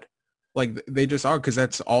good. Like they just are, because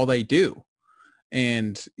that's all they do.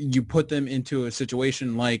 And you put them into a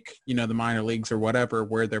situation like, the minor leagues or whatever,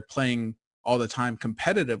 where they're playing all the time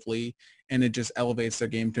competitively, and it just elevates their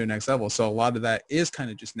game to a next level. So a lot of that is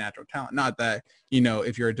kind of just natural talent. Not that,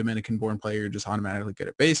 if you're a Dominican-born player, you're just automatically good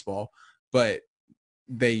at baseball, but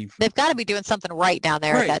they've got to be doing something right down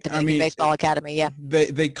there at that Dominican Baseball Academy. Yeah.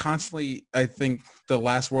 They constantly, I think the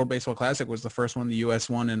last World Baseball Classic was the first one the U.S.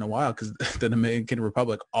 won in a while, because the Dominican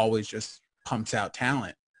Republic always just pumps out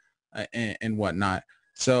talent and whatnot.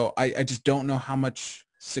 So I just don't know how much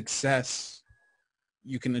success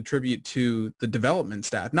you can attribute to the development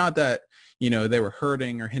staff. Not that, they were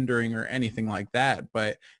hurting or hindering or anything like that,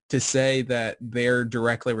 but to say that they're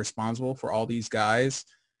directly responsible for all these guys,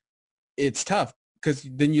 it's tough. Because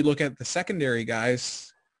then you look at the secondary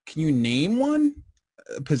guys. Can you name one?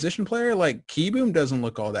 A position player? Like Kieboom doesn't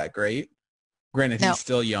look all that great. Granted, he's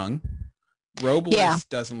still young. Robles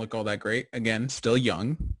doesn't look all that great. Again, still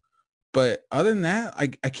young. But other than that, I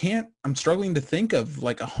can't. I'm struggling to think of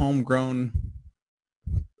like a homegrown.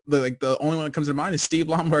 Like the only one that comes to mind is Steve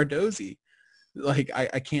Lombardozzi. Like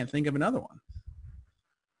I can't think of another one.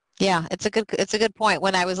 Yeah, it's a good point.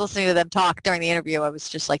 When I was listening to them talk during the interview, I was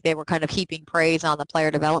just like, they were kind of heaping praise on the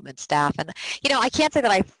player development staff. And, I can't say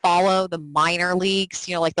that I follow the minor leagues,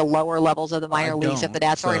 like the lower levels of the minor leagues of the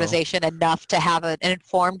Nats organization enough to have an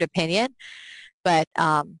informed opinion. But,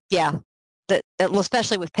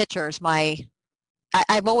 especially with pitchers,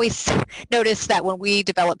 I've always noticed that when we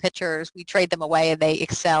develop pitchers, we trade them away and they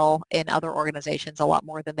excel in other organizations a lot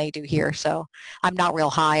more than they do here. So I'm not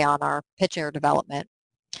real high on our pitcher development.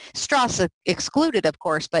 Strauss excluded, of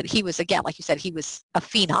course, but he was, again, like you said, he was a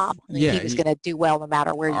phenom. He was going to do well no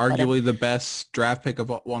matter where you put him. Arguably the best draft pick of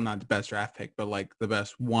all, well, not the best draft pick, but like the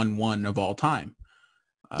best 1-1 of all time.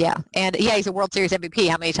 And he's a World Series MVP.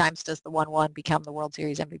 How many times does the 1-1 become the World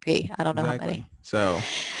Series MVP? I don't know how many. So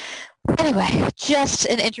anyway, just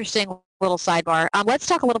an interesting little sidebar. Let's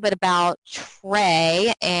talk a little bit about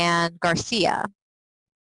Trey and Garcia.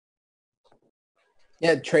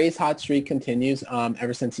 Yeah, Trey's hot streak continues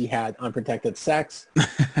ever since he had unprotected sex.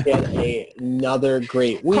 He had another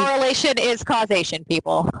great week. Correlation is causation,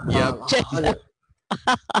 people. Yep.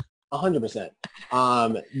 100%.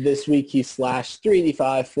 This week he slashed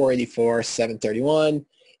 385, 484, 731.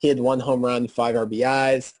 He had 1 home run, 5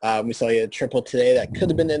 RBIs. We saw he had a triple today that could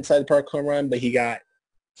have been an inside the park home run, but he got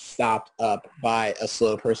stopped up by a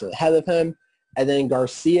slow person ahead of him. And then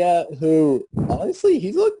Garcia, who honestly,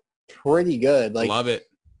 he's looked pretty good. Like, love it.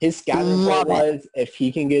 His scouting report was, if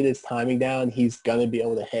he can get his timing down, he's going to be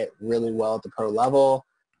able to hit really well at the pro level.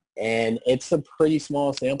 And it's a pretty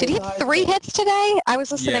small sample size. Did he have 3 hits today? I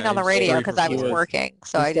was listening on the radio because I was working,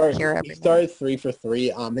 so I didn't hear everything. He started 3 for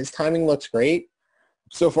 3. His timing looks great.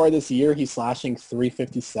 So far this year, he's slashing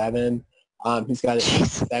 357. He's got an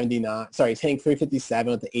 879. Sorry, he's hitting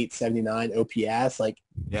 357 with the 879 OPS. Like,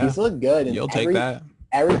 he's looked good. And you'll take that.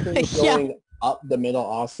 Everything's going up the middle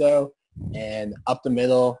also. And up the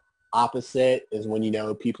middle opposite is when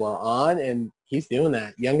people are on. And he's doing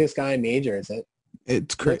that. Youngest guy in majors.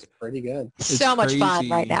 It's crazy. Pretty good. So much fun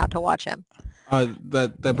right now to watch him.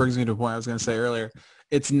 That brings me to a point I was going to say earlier.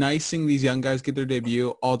 It's nice seeing these young guys get their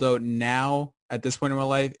debut. Although now, at this point in my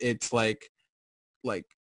life, it's like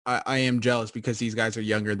I am jealous because these guys are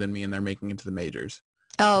younger than me and they're making it to the majors.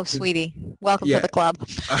 Oh, sweetie. Welcome to the club.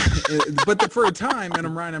 But for a time, and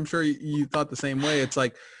I'm sure you thought the same way. It's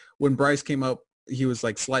like when Bryce came up, he was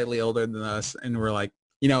like slightly older than us. And we're like,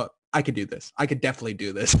 I could do this. I could definitely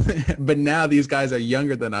do this. But now these guys are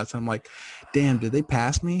younger than us. I'm like, damn, did they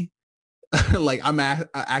pass me? Like I'm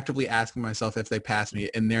actively asking myself if they pass me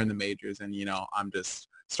and they're in the majors and, I'm just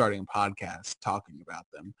starting a podcast talking about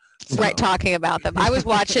them. Right, talking about them. I was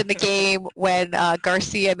watching the game when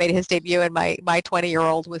Garcia made his debut, and my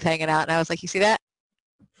 20-year-old was hanging out, and I was like, "You see that?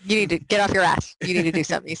 You need to get off your ass. You need to do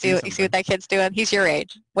something. You see what that kid's doing? He's your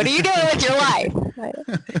age. What are you doing with your life?"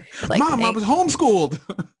 Like, Mom, I was homeschooled.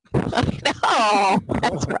 No,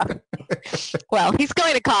 that's rough. Well, he's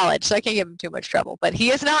going to college, so I can't give him too much trouble. But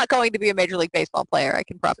he is not going to be a Major League Baseball player. I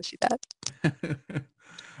can promise you that.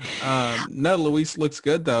 No, Luis looks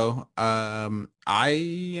good though. I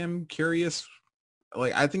am curious.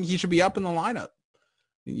 Like, I think he should be up in the lineup.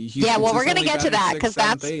 Yeah, well, we're going to get to that because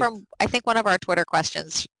that's 8th. from, I think, one of our Twitter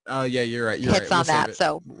questions. Oh, yeah, you're right. Hits on that,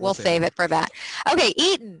 so we'll save it for that. Okay,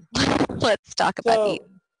 Eaton. Let's talk about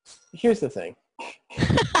Eaton. Here's the thing.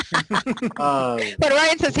 When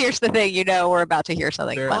Ryan says, "Here's the thing," you know we're about to hear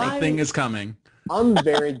something funny. The thing is coming. I'm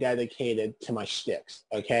very dedicated to my shticks,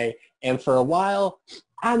 okay? And for a while,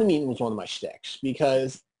 Adam Eaton was one of my shticks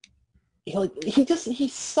because he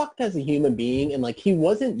sucked as a human being, and he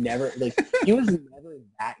was never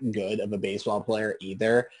that good of a baseball player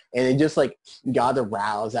either. And it just got a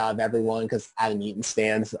rouse out of everyone because Adam Eaton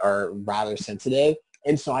stands are rather sensitive.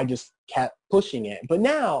 And so I just kept pushing it. But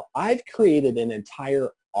now I've created an entire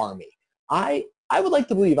army. I would like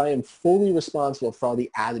to believe I am fully responsible for all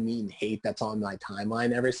the Adam Eaton hate that's on my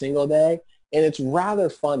timeline every single day. And it's rather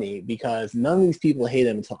funny because none of these people hate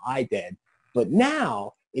him until I did. But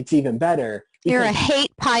now it's even better. You're a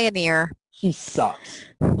hate pioneer. He sucks.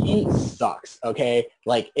 He sucks, okay?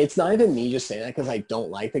 It's not even me just saying that because I don't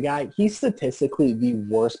like the guy. He's statistically the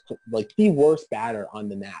worst batter on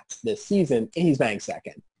the Nats this season, and he's batting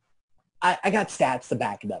second. I got stats to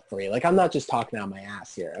back it up for you. I'm not just talking out my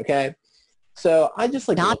ass here, okay? So I just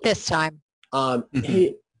Not this time.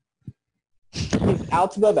 He's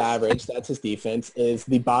outs above average. That's his defense. Is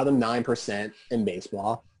the bottom 9% in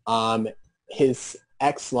baseball. His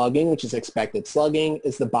X slugging, which is expected slugging,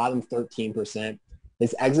 is the bottom 13%.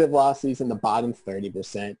 His exit velocity is in the bottom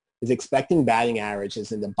 30%. His expecting batting average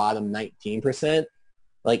is in the bottom 19%.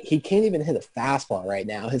 He can't even hit a fastball right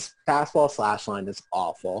now. His fastball slash line is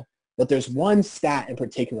awful. But there's one stat in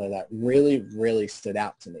particular that really, really stood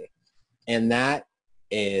out to me. And that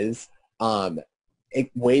is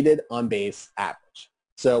weighted on base average.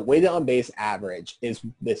 So weighted on base average is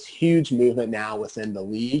this huge movement now within the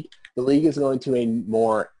league. The league is going to a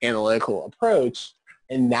more analytical approach,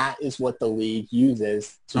 and that is what the league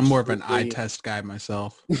uses. I'm more of an eye test guy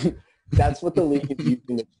myself. That's what the league is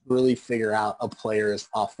using to really figure out a player's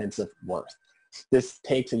offensive worth. This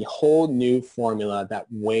takes a whole new formula that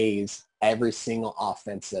weighs every single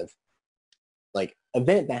offensive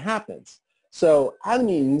event that happens. So Adam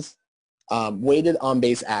Eaton's weighted on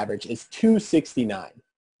base average is 269.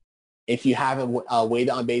 If you have a weighted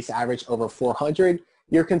on base average over 400,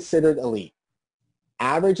 you're considered elite.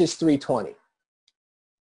 Average is 320.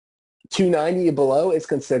 290 and below is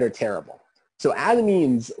considered terrible. So Adam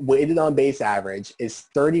Eaton's weighted on base average is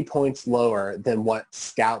 30 points lower than what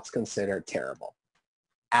scouts consider terrible.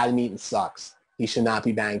 Adam Eaton sucks. He should not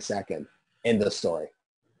be batting second. End of story.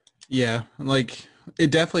 Yeah,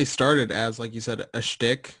 it definitely started as, like you said, a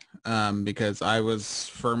shtick, because I was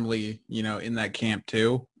firmly, in that camp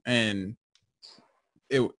too. And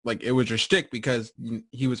it was your shtick because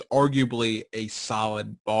he was arguably a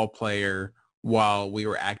solid ball player while we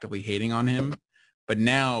were actively hating on him. But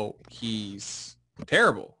now he's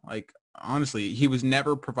terrible. Honestly, he was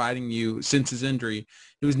never providing you, since his injury,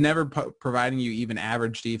 he was never providing you even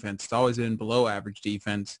average defense. It's always been below average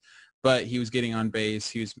defense, but he was getting on base.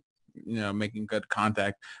 He was, making good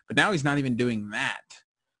contact. But now he's not even doing that.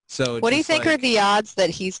 So what do you think are the odds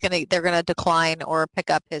that they're gonna decline or pick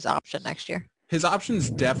up his option next year? His option's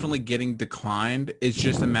definitely getting declined. It's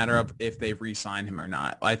just a matter of if they re-sign him or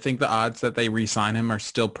not. I think the odds that they re-sign him are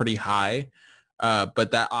still pretty high.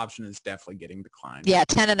 But that option is definitely getting declined. Yeah,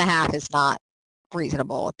 10.5 is not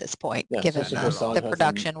reasonable at this point, given the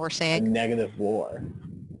production we're seeing. A negative WAR.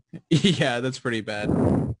 Yeah, that's pretty bad.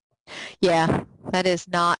 Yeah, that is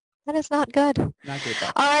not good. Not good.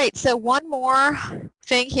 All right, so one more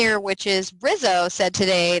thing here, which is Rizzo said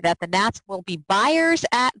today that the Nats will be buyers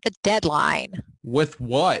at the deadline. With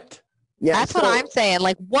what? Yeah, that's what I'm saying.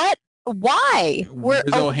 What? Why?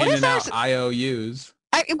 Rizzo handing out IOUs.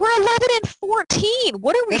 We're 11-14.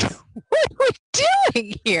 What are we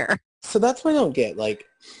doing here? So that's what I don't get.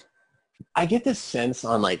 I get this sense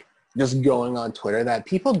on just going on Twitter that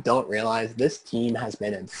people don't realize this team has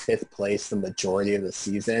been in 5th place the majority of the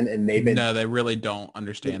season, and they've been. No, they really don't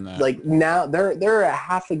understand that. Now they're a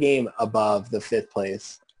half a game above the 5th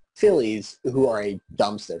place Phillies, who are a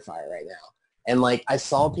dumpster fire right now. And I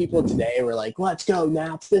saw people today were like, "Let's go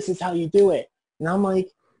Nats! This is how you do it." And I'm like,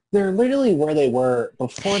 they're literally where they were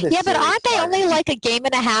before the Yeah, but series aren't they started. only like a game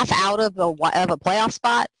and a half out of a playoff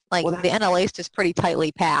spot? Like Well, the NL East is pretty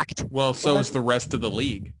tightly packed. Well, so Well, is the rest of the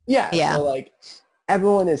league. Yeah, Yeah. so like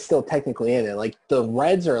everyone is still technically in it. Like the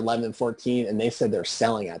Reds are 11-14 and they said they're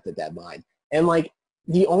selling at the deadline. And like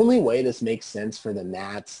the only way this makes sense for the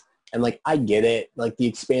Nats, and like I get it, like the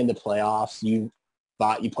expanded playoffs, you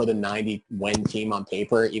thought you put a 90-win team on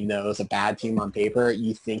paper, even though it was a bad team on paper,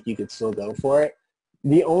 you think you could still go for it.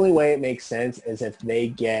 The only way it makes sense is if they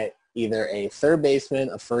get either a third baseman,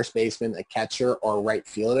 a first baseman, a catcher, or a right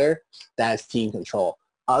fielder that has team control.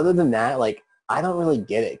 Other than that, like, I don't really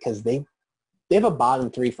get it because they have a bottom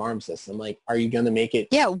three farm system. Like, are you going to make it?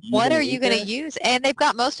 Yeah, what even are you going to weaker? use? And they've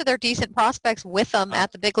got most of their decent prospects with them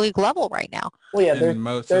at the big league level right now. Well, yeah, And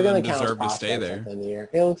most they're of them going to count as deserve to stay prospects there. at the end of the year.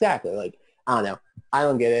 Yeah, exactly. Like, I don't know. I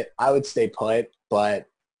don't get it. I would stay put, but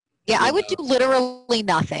Yeah, you I would know. do literally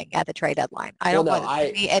nothing at the trade deadline. I Well, don't no,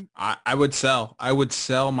 want to. And I would sell. I would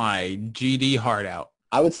sell my GD heart out.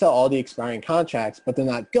 I would sell all the expiring contracts, but they're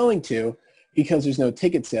not going to because there's no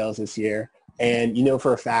ticket sales this year. And you know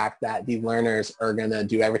for a fact that the learners are going to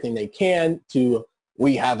do everything they can to,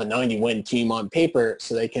 we have a 90-win team on paper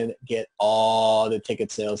so they can get all the ticket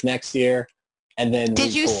sales next year. And then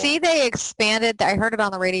did you retool. see they expanded? I heard it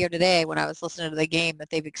on the radio today when I was listening to the game that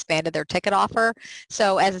they've expanded their ticket offer.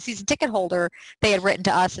 So as a season ticket holder, they had written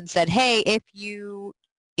to us and said, hey, if you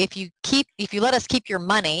let us keep your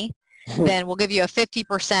money, then we'll give you a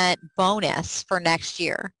 50% bonus for next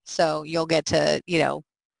year. So you'll get to,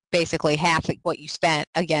 basically half of what you spent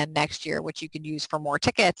again next year, which you can use for more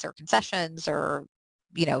tickets or concessions or,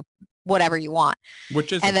 whatever you want.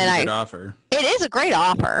 Which is And a then pretty good offer. It is a great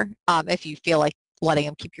offer if you feel like letting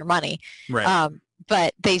them keep your money. Right.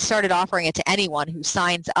 But they started offering it to anyone who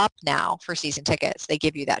signs up now for season tickets. They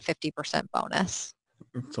give you that 50% bonus.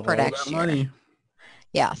 It's all for that next year. money.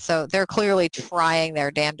 Yeah, so they're clearly trying their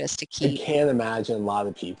damnedest to I keep. can't imagine a lot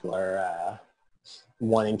of people are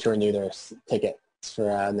wanting to renew their tickets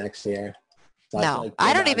for next year. So feel No, like I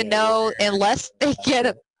they're don't not even gonna know be unless they next get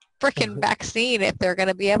year. a freaking vaccine if they're going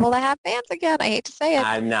to be able to have fans again. I hate to say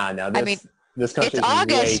it. No. I mean, This country It's is way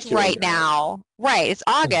August too right ignorant. now. Right, it's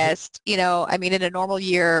August. In a normal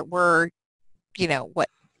year, we're, what?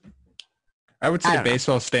 I would I say don't know.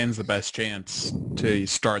 baseball stands the best chance to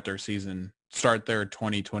start their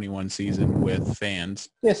 2021 season with fans.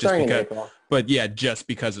 Yeah, Just starting in because- April. But yeah, just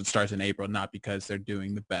because it starts in April, not because they're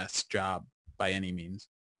doing the best job by any means.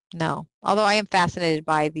 No. Although I am fascinated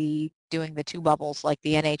by doing the two bubbles like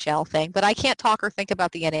the NHL thing, but I can't talk or think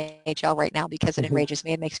about the NHL right now because it enrages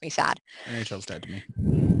me. It makes me sad. NHL's dead to me.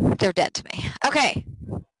 They're dead to me. Okay,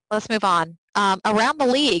 let's move on. Around the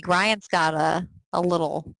league, Ryan's got a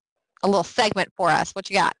little segment for us. What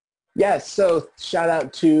you got? Yes, so shout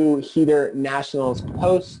out to Heater Nationals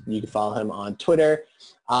Post. You can follow him on Twitter.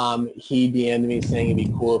 He DM'd me saying it'd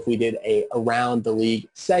be cool if we did a Around the League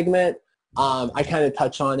segment. I kind of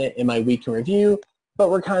touch on it in my week in review, but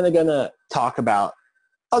we're kind of going to talk about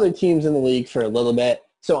other teams in the league for a little bit.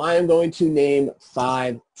 So I am going to name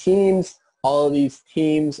 5 teams. All of these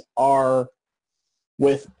teams are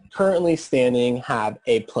currently standing, have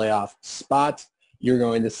a playoff spot. You're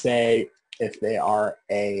going to say if they are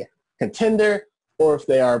a contender or if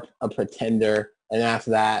they are a pretender. And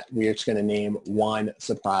after that, we're just going to name one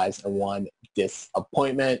surprise and one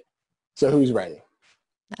disappointment. So who's ready?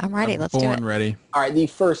 I'm ready. I'm Let's do it. born ready. All right, the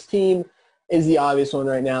first team is the obvious one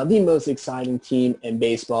right now, the most exciting team in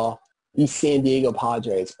baseball, the San Diego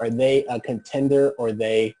Padres. Are they a contender or are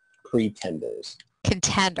they pretenders?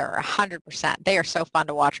 Contender, 100%. They are so fun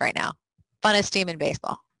to watch right now. Funnest team in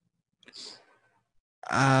baseball.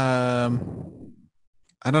 I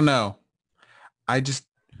don't know. I'm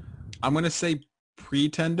going to say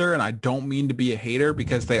pretender, and I don't mean to be a hater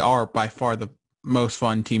because they are by far the most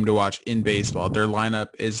fun team to watch in baseball. Their lineup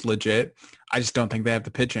is legit. I just don't think they have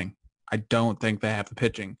the pitching.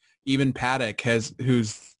 Even Paddock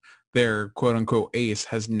who's their quote unquote ace,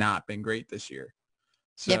 has not been great this year.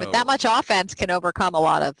 Yeah, but that much offense can overcome a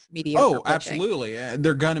lot of mediocre Oh, pitching. absolutely.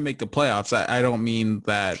 They're going to make the playoffs. I don't mean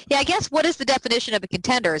that. Yeah, I guess what is the definition of a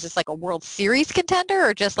contender? Is this like a World Series contender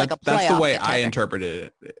or just like a playoff That's the way contender? I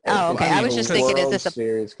interpreted it. Oh, okay. I was just thinking, is this a... World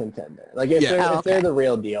Series contender? Like if, Yeah. they're, Oh, if they're okay. the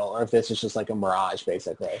real deal or if this is just like a mirage,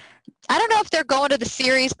 basically. I don't know if they're going to the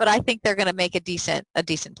series, but I think they're going to make a decent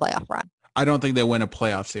playoff run. I don't think they win a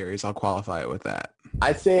playoff series. I'll qualify it with that.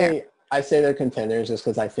 I say they're contenders just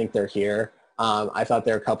because I think they're here. I thought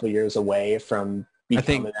they're a couple years away from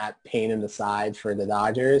becoming that pain in the side for the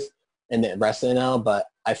Dodgers and the rest of the NL, but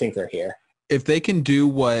I think they're here. If they can do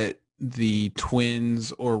what the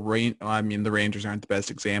Twins or the Rangers aren't the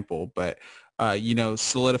best example, but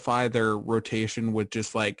solidify their rotation with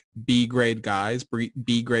just like B grade guys,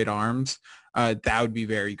 B grade arms, that would be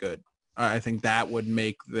very good. I think that would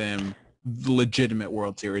make them legitimate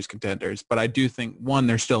World Series contenders. But I do think, one,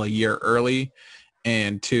 they're still a year early,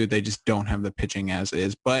 and two, they just don't have the pitching as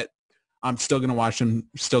is. But I'm still going to watch them,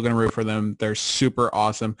 still going to root for them. They're super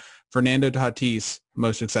awesome. Fernando Tatis,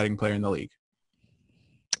 most exciting player in the league.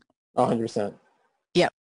 100%.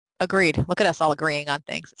 Yep. Agreed. Look at us all agreeing on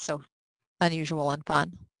things. It's so unusual and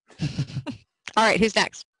fun. All right. Who's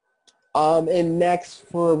next? And next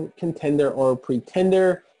for contender or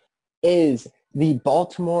pretender is the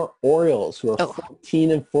Baltimore Orioles, who are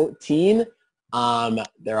 14-14.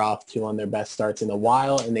 They're off to one of their best starts in a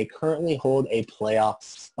while, and they currently hold a playoff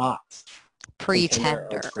spot.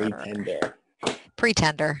 Pretender.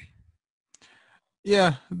 Pretender.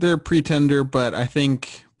 Yeah, they're pretender, but I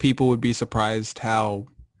think people would be surprised how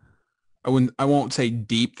I won't say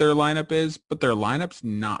deep their lineup is, but their lineup's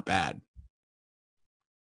not bad.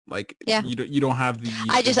 Like, yeah. you don't have the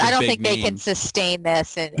I don't think they names. can sustain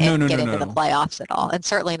this and get into the playoffs at all, and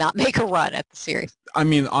certainly not make a run at the series. I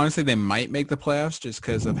mean, honestly, they might make the playoffs just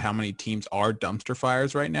because of how many teams are dumpster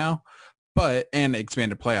fires right now, and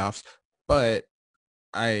expanded playoffs. But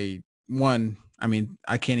I can't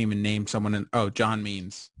even name someone John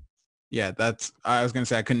Means. Yeah, I was going to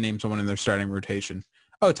say I couldn't name someone in their starting rotation.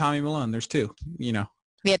 Oh, Tommy Milone, there's two, Yeah,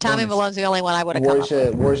 Tommy Malone's the only one I would have come up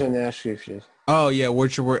with. Wojciechowski. Oh, yeah,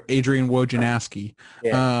 Adrian Wojnarowski.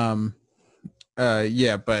 Yeah.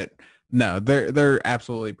 Yeah, but no, they're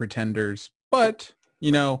absolutely pretenders. But,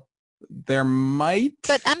 there might...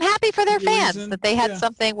 But I'm happy for their fans that they had yeah.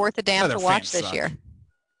 something worth a damn to watch this year.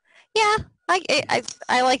 Yeah,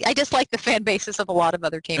 I just like the fan bases of a lot of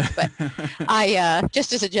other teams, but I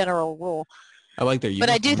just as a general rule. I like their uniforms.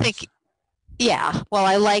 But I do think, yeah. Well,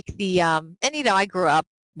 I like the and I grew up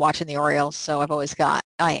watching the Orioles, so I've always got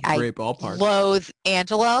I great ballpark. Loathe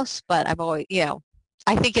Angelos, but I've always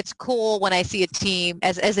I think it's cool when I see a team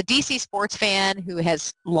as a DC sports fan who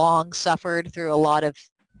has long suffered through a lot of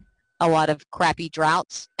crappy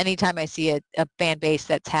droughts. Anytime I see a fan base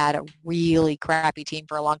that's had a really crappy team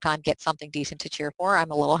for a long time get something decent to cheer for,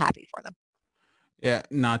 I'm a little happy for them. Yeah,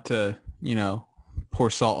 not to, pour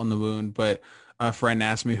salt on the wound, but a friend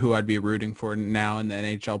asked me who I'd be rooting for now in the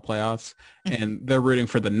NHL playoffs, and they're rooting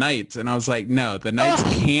for the Knights. And I was like, no, the Knights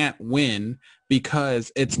can't win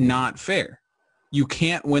because it's not fair. You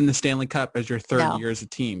can't win the Stanley Cup as your third year as a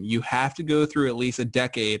team. You have to go through at least a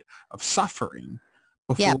decade of suffering.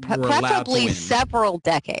 Yeah, preferably several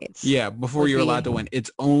decades. Yeah, before you're allowed to win.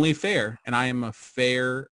 It's only fair, and I am a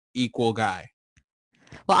fair, equal guy.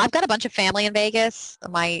 Well, I've got a bunch of family in Vegas.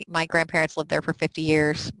 My grandparents lived there for 50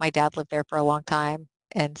 years. My dad lived there for a long time,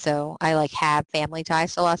 and so I have family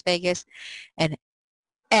ties to Las Vegas. And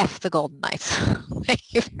F the Golden Knights.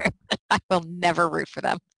 Thank you very much. I will never root for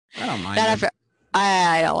them. I don't mind them.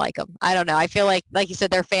 I don't like them. I don't know. I feel like you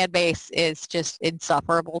said, their fan base is just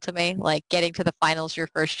insufferable to me. Like getting to the finals your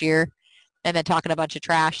first year and then talking a bunch of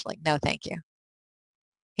trash. Like, no, thank you.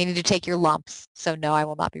 You need to take your lumps. So no, I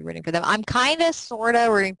will not be rooting for them. I'm kind of, sort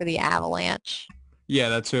of rooting for the Avalanche. Yeah,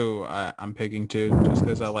 that's who I'm picking too, just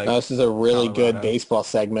because I like. This is a really good baseball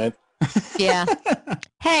segment. Yeah.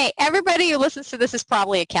 Hey, everybody who listens to this is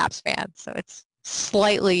probably a Caps fan, so it's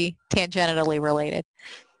slightly tangentially related.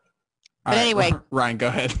 But anyway. Ryan, go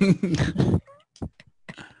ahead.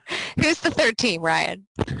 Who's the third team, Ryan?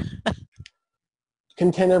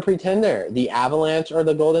 Contender, pretender, the Avalanche or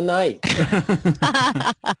the Golden Knights?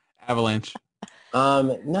 Avalanche.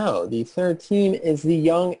 No, the third team is the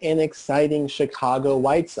young and exciting Chicago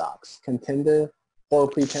White Sox. Contender or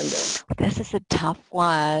pretender? This is a tough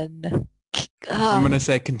one. I'm going to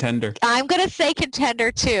say contender. I'm going to say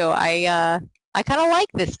contender too. I kind of like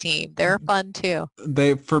this team. They're fun too.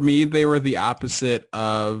 For me, they were the opposite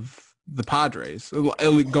of the Padres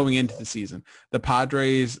going into the season. The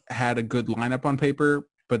Padres had a good lineup on paper,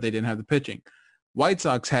 but they didn't have the pitching. White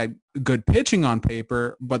Sox had good pitching on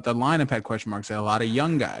paper, but the lineup had question marks. They had a lot of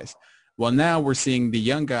young guys. Well, now we're seeing the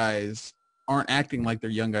young guys aren't acting like they're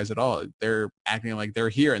young guys at all. They're acting like they're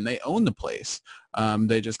here and they own the place.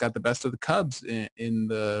 They just got the best of the Cubs in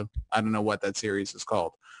the, I don't know what that series is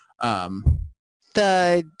called. What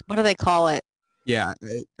do they call it? Yeah,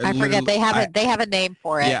 I forget. They have a name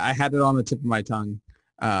for it. Yeah, I had it on the tip of my tongue.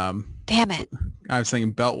 Damn it! I was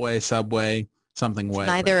thinking Beltway, Subway, something way.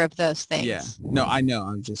 Neither of those things. Yeah, no, I know.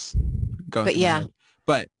 I'm just going. But yeah,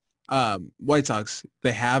 but White Sox,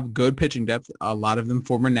 they have good pitching depth. A lot of them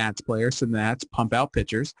former Nats players, so the Nats pump out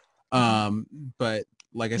pitchers. But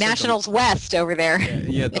like I said, Nationals West over there.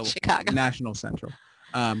 Yeah, in Chicago. National Central.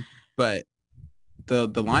 But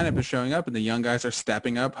the lineup is showing up and the young guys are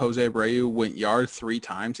stepping up. Jose Abreu went yard 3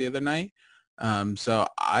 times the other night. So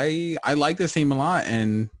I like this team a lot,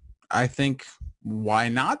 and I think why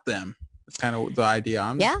not them? It's kind of the idea.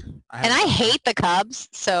 And I hate the Cubs.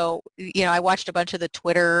 So, I watched a bunch of the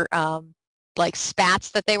Twitter like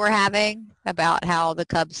spats that they were having about how the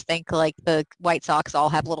Cubs think like the White Sox all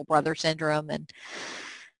have little brother syndrome,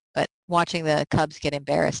 but watching the Cubs get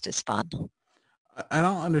embarrassed is fun. I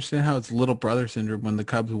don't understand how it's little brother syndrome when the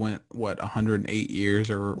Cubs went 108 years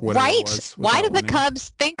or whatever it was. Why do the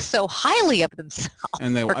Cubs think so highly of themselves?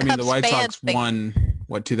 And the White Sox won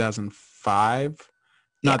 2005.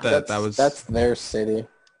 Not that was that's their city.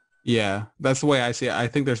 Yeah, that's the way I see it. I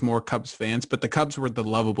think there's more Cubs fans, but the Cubs were the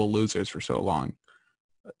lovable losers for so long.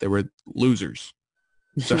 They were losers.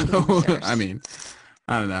 So I mean,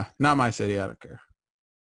 I don't know. Not my city. I don't care.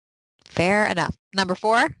 Fair enough. Number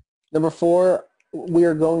 4. Number 4, we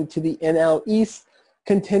are going to the NL East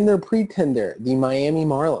contender pretender, the Miami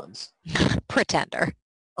Marlins. Pretender.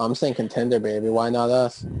 I'm saying contender, baby. Why not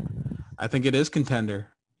us? I think it is contender.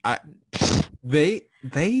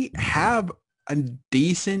 They have a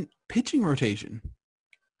decent pitching rotation.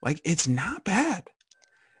 Like, it's not bad.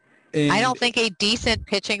 And I don't think a decent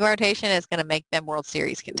pitching rotation is going to make them World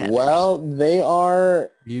Series contenders. Well, we're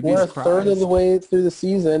a third of the way through the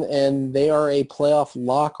season, and they are a playoff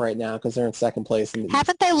lock right now because they're in second place.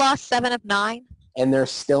 Haven't they lost 7 of 9? And they're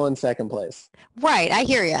still in second place. Right, I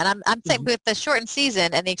hear you. And I'm saying with the shortened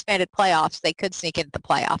season and the expanded playoffs, they could sneak into the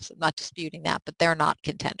playoffs. I'm not disputing that, but they're not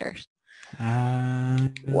contenders.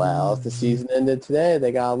 Well, if the season ended today,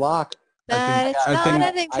 they got a lock. But it's not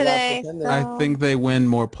ending today. I think they win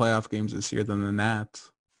more playoff games this year than the Nats.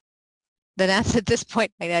 The Nats at this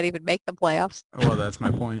point may not even make the playoffs. Well, that's my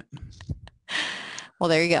point. Well,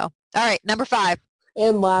 there you go. All right, number 5.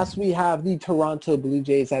 And last, we have the Toronto Blue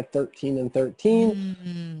Jays at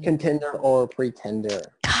 13-13, contender or pretender.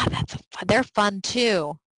 God, they're fun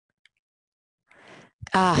too.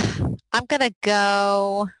 I'm gonna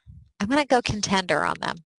go contender on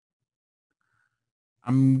them.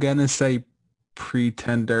 I'm gonna say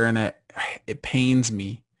pretender, and it pains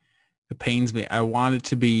me. It pains me. I want it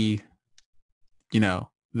to be,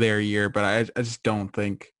 their year, but I just don't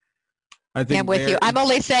think. I think I'm with you. I'm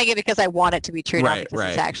only saying it because I want it to be true. Right, not because right.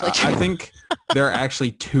 It's actually true. I think they're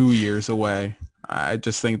actually 2 years away. I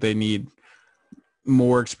just think they need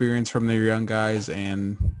more experience from their young guys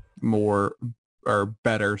and more or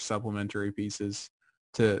better supplementary pieces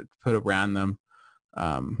to put around them.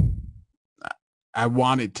 I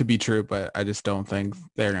want it to be true, but I just don't think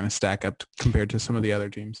they're going to stack up compared to some of the other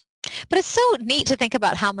teams. But it's so neat to think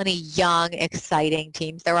about how many young, exciting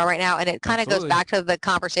teams there are right now. And it kind of goes back to the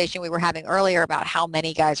conversation we were having earlier about how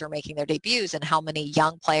many guys are making their debuts and how many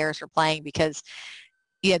young players are playing because,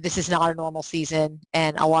 this is not a normal season.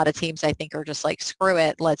 And a lot of teams, I think, are just like, screw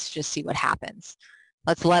it. Let's just see what happens.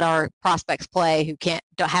 Let's let our prospects play who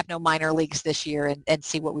don't have no minor leagues this year and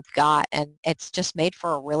see what we've got. And it's just made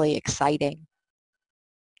for a really exciting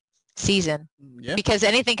season because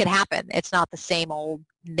anything could happen. It's not the same old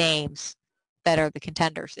names that are the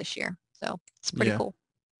contenders this year. So it's pretty cool.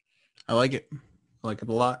 I like it. I like it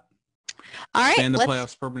a lot. All right. Stay in the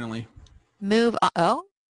playoffs permanently. Move on. Oh,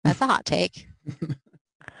 that's a hot take.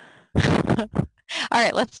 All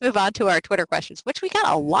right, let's move on to our Twitter questions, which we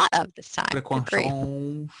got a lot of this time.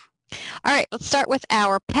 All right, let's start with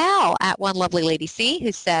our pal at One Lovely Lady C,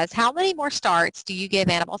 who says, how many more starts do you give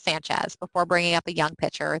Anibal Sanchez before bringing up a young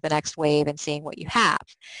pitcher, the next wave, and seeing what you have?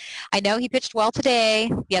 I know he pitched well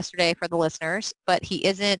yesterday for the listeners, but he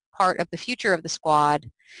isn't part of the future of the squad.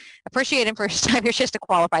 Appreciate him for his time here, just to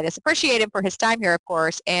qualify this. Appreciate him for his time here, of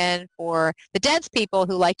course, and for the dense people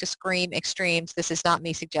who like to scream extremes. This is not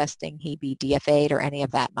me suggesting he be DFA'd or any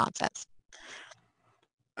of that nonsense.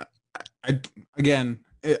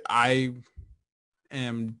 I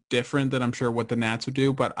am different than I'm sure what the Nats would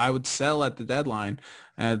do, but I would sell at the deadline.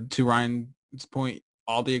 To Ryan's point,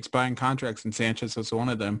 all the expiring contracts, and Sanchez was one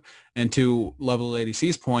of them. And to Lovely Lady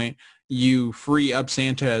C's point, you free up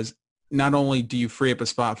Sanchez. Not only do you free up a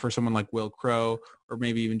spot for someone like Will Crow or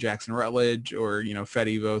maybe even Jackson Rutledge or,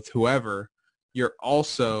 Fetty Voth, whoever, you're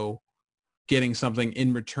also getting something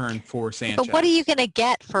in return for Sanchez. But what are you going to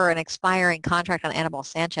get for an expiring contract on Anibal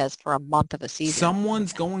Sanchez for a month of a season?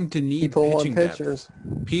 Someone's going to need pitching depth.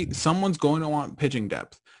 Someone's going to want pitching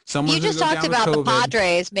depth. You just talked about the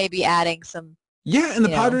Padres maybe adding some. Yeah, and the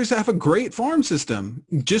Padres have a great farm system.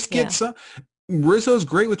 Just get some. Rizzo's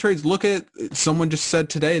great with trades. Look at, someone just said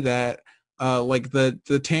today that like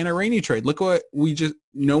the Tanner Rainey trade. Look what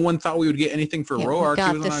no one thought we would get anything for Yeah, Roark. we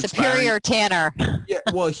got He was the on an superior Tanner. Yeah,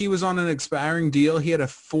 well, he was on an expiring deal. He had a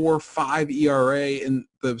 4.5 ERA in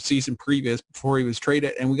the season previous before he was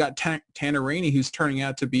traded, and we got Tanner Rainey, who's turning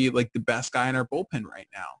out to be like the best guy in our bullpen right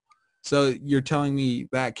now. So you're telling me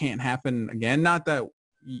that can't happen again? Not that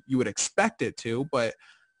you would expect it to, but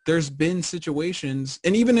there's been situations,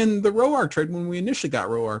 and even in the Roark trade when we initially got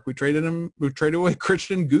Roark, we traded away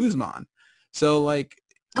Christian Guzman. So like,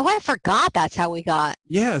 Oh, I forgot that's how we got.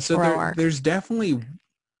 yeah, so Roark. there's definitely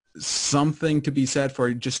something to be said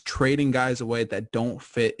for just trading guys away that don't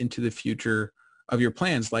fit into the future of your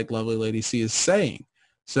plans, like Lovely Lady C is saying.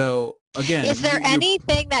 So again, Is there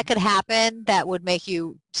anything that could happen that would make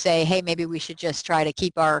you say, hey, maybe we should just try to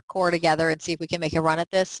keep our core together and see if we can make a run at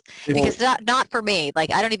this? Because not for me.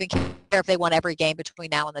 Like, I don't even care if they won every game between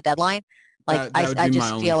now and the deadline. Like, that would I be just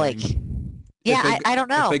my only feel like, thing. yeah, I don't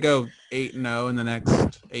know. If they go 8-0 in the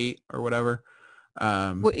next 8 or whatever,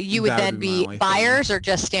 You would that then my be only buyers thing. or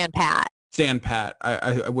just stand pat? Stand pat.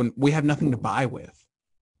 I wouldn't. We have nothing to buy with.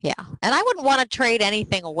 Yeah, and I wouldn't want to trade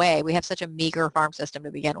anything away. We have such a meager farm system to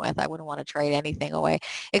begin with. I wouldn't want to trade anything away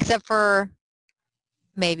except for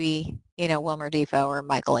maybe, Wilmer Defoe or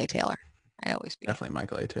Michael A. Taylor. I'd always be. Definitely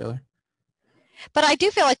Michael A. Taylor. But I do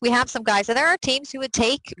feel like we have some guys, and there are teams who would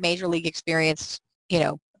take major league experience,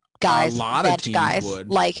 guys, A lot of bench teams guys, would.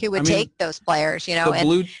 like who would I mean, take those players,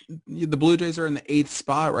 The Blue Jays are in the 8th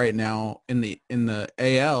spot right now in the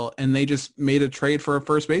AL, and they just made a trade for a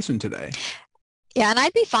first baseman today. Yeah, and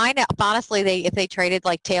I'd be fine. Honestly, if they traded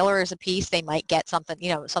like Taylor as a piece, they might get something,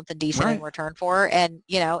 something decent in return for. And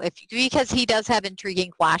because he does have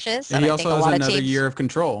intriguing flashes, And he I think also a has lot another of teams, year of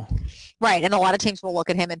control. right? And a lot of teams will look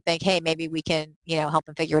at him and think, hey, maybe we can, help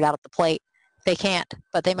him figure it out at the plate. They can't,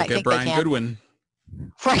 but they might Look at think Brian they can. Goodwin.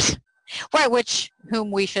 Right. Right,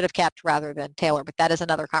 whom we should have kept rather than Taylor, but that is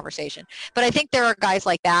another conversation. But I think there are guys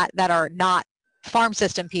like that are not farm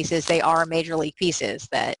system pieces. They are major league pieces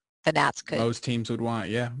that the Nats could. Most teams would want,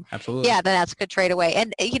 yeah, absolutely. Yeah, the Nats could trade away.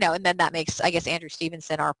 And, and then that makes, I guess, Andrew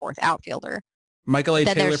Stevenson our fourth outfielder. Michael A.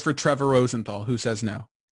 Then Taylor for Trevor Rosenthal. Who says no?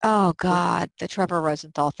 Oh, God, the Trevor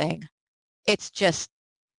Rosenthal thing. It's just,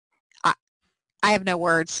 I have no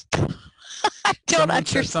words. I don't Someone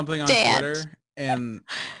understand. said something on Twitter, and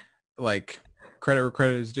like credit where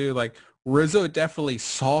credit is due. Like Rizzo definitely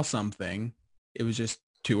saw something. It was just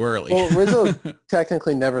too early. Well, Rizzo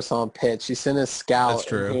technically never saw him pitch. He sent his scout. That's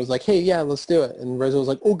true. And he was like, hey, yeah, let's do it. And Rizzo was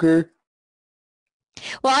like, okay.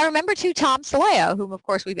 Well, I remember too Tom Soleo, whom of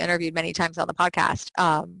course we've interviewed many times on the podcast.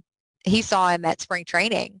 He saw him at spring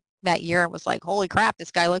training that year and was like, holy crap, this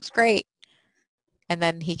guy looks great. And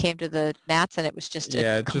then he came to the Nats and it was just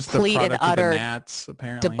a complete and utter Nats,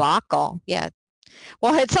 apparently. debacle. Yeah.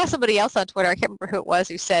 Well, I saw somebody else on Twitter, I can't remember who it was,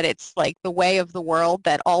 who said it's like the way of the world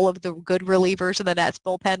that all of the good relievers in the Nats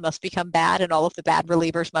bullpen must become bad and all of the bad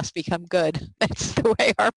relievers must become good. That's the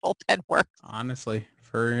way our bullpen works. Honestly,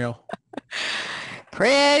 for real.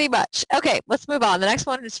 Pretty much. Okay, let's move on. The next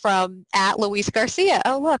one is from @Luis Garcia.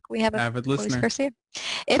 Oh, look, we have a Avid Luis listener. Garcia.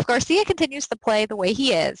 If Garcia continues to play the way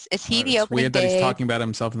he is he the It's opening weird day? that he's talking about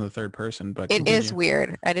himself in the third person, but It is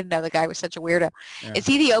weird. I didn't know the guy was such a weirdo. Yeah. Is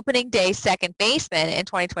he the opening day second baseman in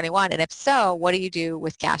 2021? And if so, what do you do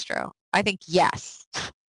with Castro? I think yes.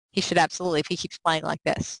 He should absolutely if he keeps playing like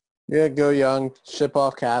this. Yeah, go young, ship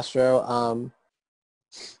off Castro.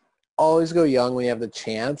 Always go young when you have the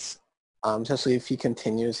chance, especially if he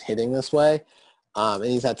continues hitting this way. And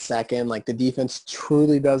he's at second. Like, the defense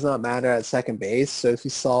truly does not matter at second base. So if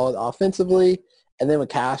he's solid offensively, and then with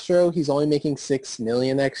Castro, he's only making $6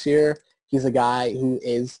 million next year. He's a guy who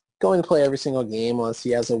is going to play every single game unless he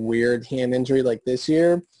has a weird hand injury like this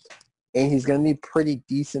year. And he's going to be pretty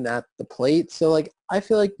decent at the plate. So, like, I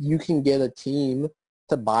feel like you can get a team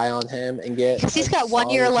to buy on him and get. Because he's a got 1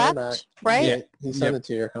 year solid left, comeback. right? Yeah, he signed a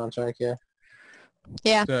 2-year contract, yeah.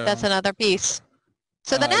 Yeah, So- that's another piece.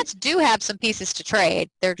 So the Nats do have some pieces to trade.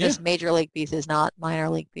 They're just major league pieces, not minor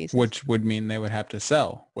league pieces. Which would mean they would have to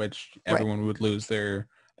sell, which Right. everyone would lose their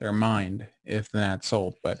mind if that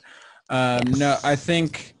sold. But Yes. no, I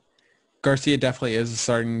think Garcia definitely is a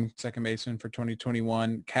starting second baseman for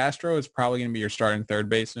 2021. Castro is probably going to be your starting third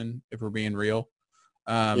baseman if we're being real.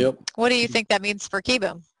 Yep. What do you think that means for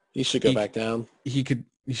Kieboom? He should go back down. He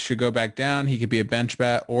should go back down. He could be a bench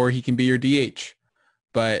bat, or he can be your DH.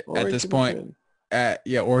 But Or at he this could be point, good.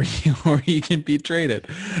 or he can be traded.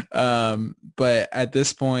 But at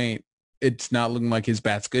this point, it's not looking like his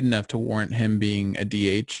bat's good enough to warrant him being a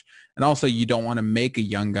DH. And also, you don't want to make a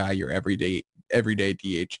young guy your everyday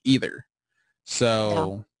DH either.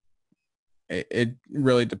 So it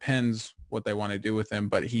really depends what they want to do with him,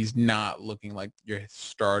 but he's not looking like your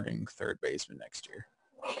starting third baseman next year.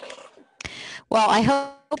 Well, I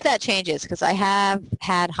hope that changes because I have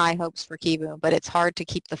had high hopes for Kieboom, but it's hard to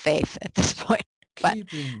keep the faith at this point. But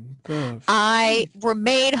I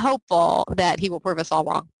remain hopeful that he will prove us all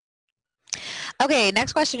wrong. Okay,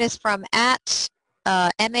 next question is from at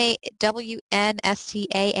MAWNSTAAA.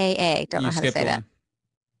 Don't know how to say that.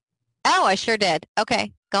 Oh, I sure did.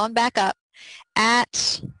 Okay, going back up.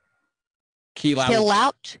 At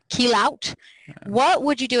Keelout. What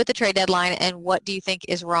would you do at the trade deadline, and what do you think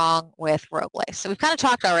is wrong with Robles? So we've kind of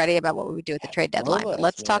talked already about what we would do at the trade deadline, but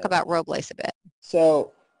let's talk about Robles a bit.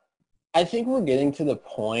 So I think we're getting to the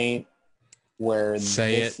point where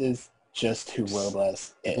this is just who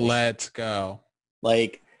Robles is. Let's go.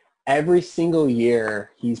 Like, every single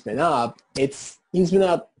year he's been up, he's been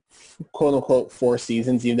up, quote unquote, 4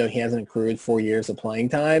 seasons, even though he hasn't accrued 4 years of playing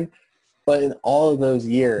time. But in all of those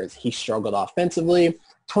years, he struggled offensively.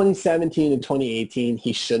 2017 and 2018,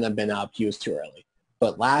 he shouldn't have been up. He was too early.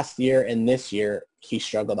 But last year and this year, he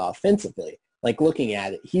struggled offensively. Like, looking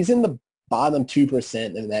at it, he's in the bottom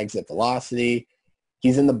 2% in exit velocity.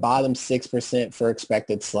 He's in the bottom 6% for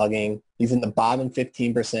expected slugging. He's in the bottom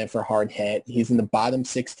 15% for hard hit. He's in the bottom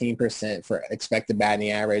 16% for expected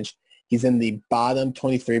batting average. He's in the bottom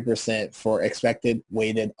 23% for expected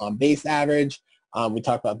weighted on base average. We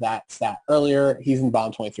talked about that stat earlier. He's in the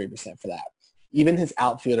bottom 23% for that. Even his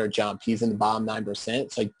outfielder jump, he's in the bottom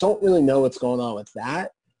 9%. So I don't really know what's going on with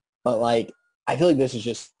that. But, like, I feel like this is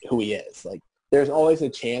just who he is. Like, there's always a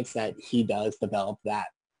chance that he does develop that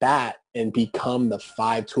bat and become the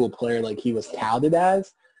 5-tool player like he was touted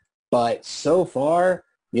as. But so far,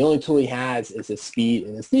 the only tool he has is his speed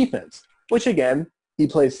and his defense, which, again, he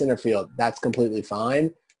plays center field. That's completely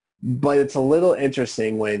fine. But it's a little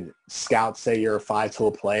interesting when scouts say you're a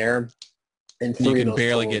 5-tool player and you can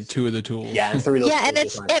barely get 2 of the tools. Yeah, and 3 of those yeah, and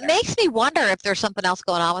tools it makes me wonder if there's something else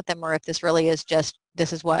going on with him, or if this really is just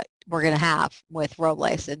this is what we're going to have with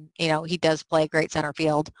Robles. And, you know, he does play great center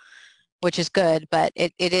field, which is good, but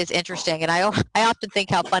it is interesting. And I often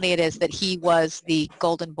think how funny it is that he was the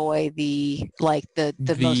golden boy, the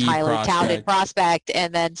most highly touted prospect,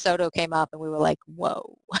 and then Soto came up and we were like,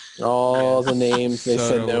 whoa. All the names they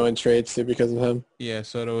said no in trades to because of him. Yeah,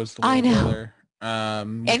 Soto was the little brother.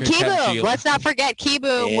 And Kieboom, let's not forget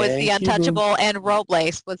Kieboom was the untouchable, and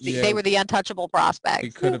Robles was they were the untouchable prospects.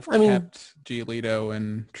 We could have kept Giolito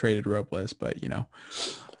and traded Robles, but, you know,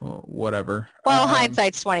 whatever. Well,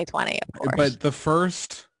 hindsight's 20/20, of course. But the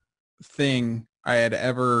first thing I had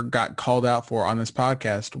ever got called out for on this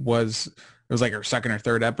podcast was, it was like our second or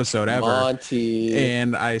third episode ever. Monty.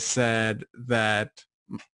 And I said that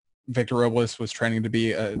Victor Robles was training to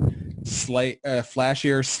be a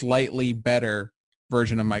flashier, slightly better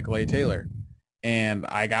version of Michael A. Taylor. And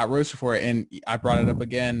I got roasted for it. And I brought it up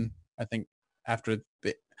again, I think, after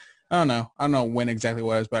I don't know when exactly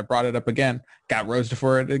what it was, but I brought it up again, got roasted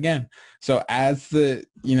for it again. So as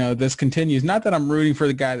this continues, not that I'm rooting for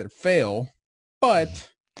the guy that failed, but,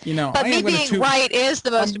 you know, but me being right is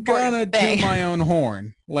the most important thing. I'm going to toot my own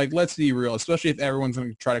horn. Like, let's be real, especially if everyone's going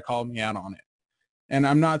to try to call me out on it. And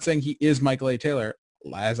I'm not saying he is Michael A. Taylor.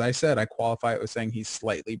 As I said, I qualify it with saying he's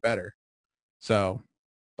slightly better. So,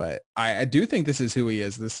 but I do think this is who he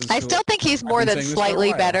is. I still think he's more than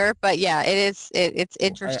slightly better, but yeah, it's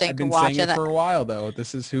interesting to watch. I've been saying it for a while, though.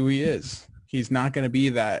 This is who he is. He's not going to be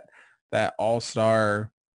that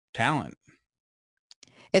all-star talent.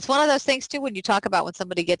 It's one of those things, too, when you talk about when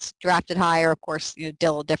somebody gets drafted higher. Of course,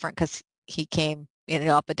 Dill different because he came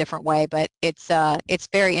up a different way, but it's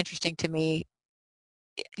very interesting to me,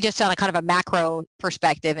 just on a kind of a macro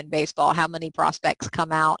perspective in baseball, how many prospects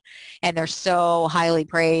come out and they're so highly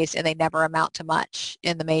praised and they never amount to much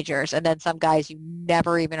in the majors. And then some guys you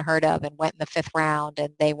never even heard of and went in the 5th round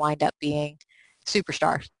and they wind up being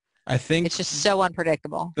superstars. I think it's just so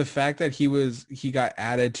unpredictable. The fact that he got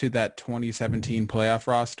added to that 2017 playoff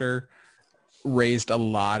roster raised a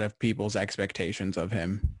lot of people's expectations of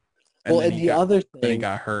him. And the other thing, then he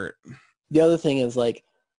got hurt. The other thing is, like,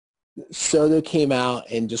 Soto came out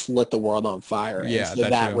and just lit the world on fire. Yeah, and so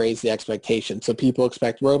that raised the expectation. So people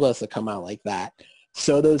expect Robles to come out like that.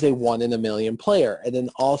 Soto's a 1 in a million player. And then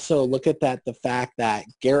also look at the fact that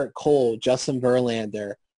Garrett Cole, Justin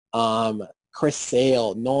Verlander, Chris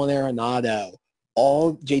Sale, Nolan Arenado,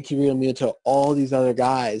 all JT Realmuto, all these other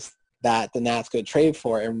guys that the Nats could trade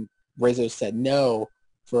for, and Rizzo said no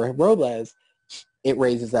for Robles, it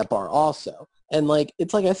raises that bar also. And, like,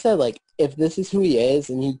 it's like I said, like, if this is who he is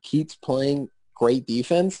and he keeps playing great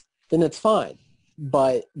defense, then it's fine.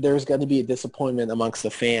 But there's going to be a disappointment amongst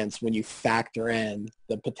the fans when you factor in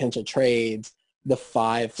the potential trades, the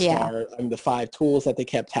 5-star, the 5 tools that they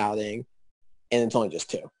kept touting, and it's only just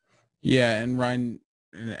 2. Yeah, and Ryan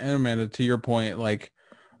and Amanda, to your point, like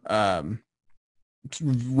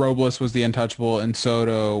Robles was the untouchable, and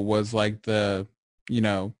Soto was like the,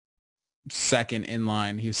 second in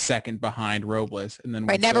line. He was second behind Robles, and then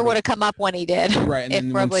never would have come up when he did. Right, and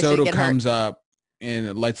then when Soto comes up and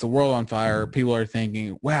it lights the world on fire, people are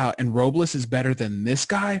thinking, "Wow!" And Robles is better than this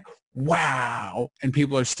guy. Wow! And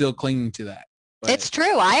people are still clinging to that. But it's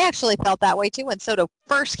true. I actually felt that way too when Soto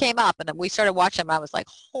first came up, and we started watching him. I was like,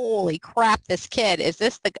 "Holy crap! This kid is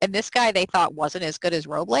this the?" And this guy they thought wasn't as good as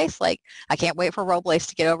Robles. Like, I can't wait for Robles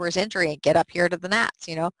to get over his injury and get up here to the Nats.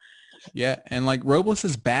 Yeah, and like Robles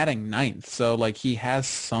is batting 9th, so like he has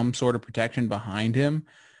some sort of protection behind him,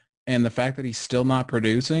 and the fact that he's still not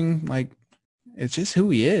producing, like, it's just who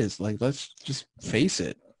he is. Like, let's just face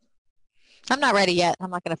it. I'm not ready yet. I'm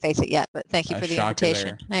not going to face it yet, but thank you for the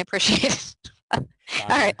invitation. I appreciate it. All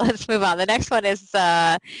right, let's move on. The next one is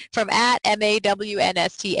from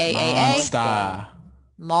 @MAWNSTAAA.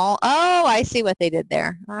 Oh, I see what they did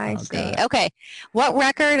there. I see. Okay. What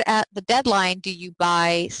record at the deadline do you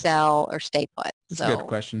buy, sell, or stay put? That's a good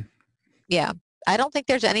question. Yeah. I don't think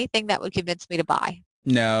there's anything that would convince me to buy.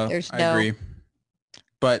 No, I agree.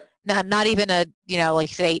 But not even a, like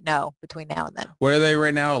say 8-0 between now and then. Where are they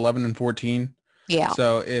right now? 11 and 14? Yeah.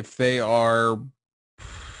 So if they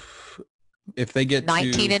get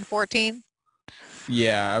 19 and 14?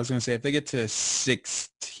 Yeah, I was going to say if they get to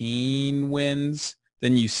 16 wins,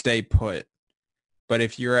 then you stay put. But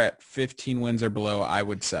if you're at 15 wins or below, I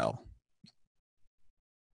would sell.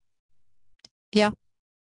 Yeah.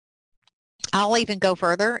 I'll even go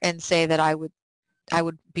further and say that I would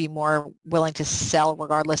be more willing to sell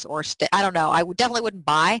regardless or stay. I don't know. I definitely wouldn't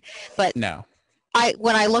buy, but no.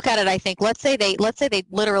 When I look at it, I think let's say they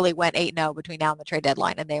literally went 8-0 between now and the trade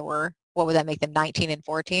deadline, and they were, what would that make them, 19 and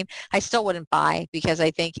 14? I still wouldn't buy, because I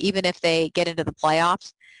think even if they get into the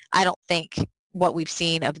playoffs, I don't think what we've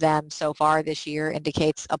seen of them so far this year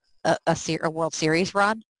indicates a World Series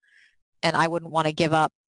run, and I wouldn't want to give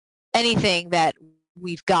up anything that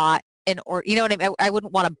we've got what I mean? I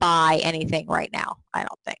wouldn't want to buy anything right now, I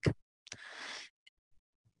don't think.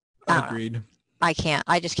 Agreed. I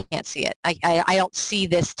just can't see it. I don't see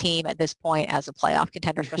this team at this point as a playoff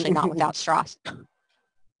contender, especially not without Strauss.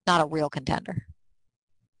 Not a real contender.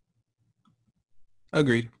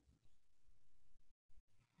 Agreed.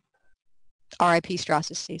 R.I.P.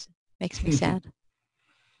 Strauss's season. Makes me sad.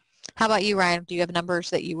 How about you, Ryan? Do you have numbers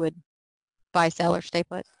that you would buy, sell, or stay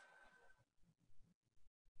put?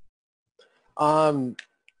 I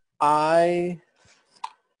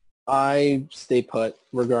stay put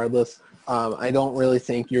regardless. I don't really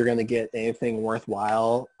think you're going to get anything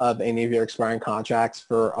worthwhile of any of your expiring contracts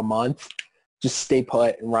for a month. Just stay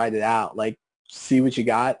put and ride it out. Like, see what you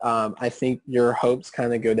got. I think your hopes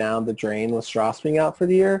kind of go down the drain with Strauss being out for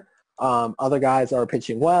the year. Other guys are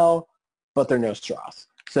pitching well, but they're no Strauss.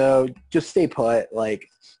 So just stay put. Like,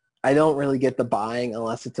 I don't really get the buying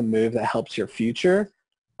unless it's a move that helps your future.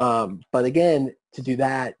 But again, to do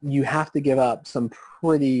that, you have to give up some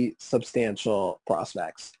pretty substantial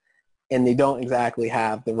prospects, and they don't exactly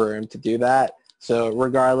have the room to do that. So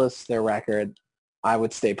regardless their record, I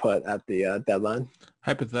would stay put at the deadline.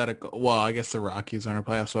 Hypothetical. Well, I guess the Rockies aren't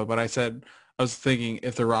a playoff spot, but I was thinking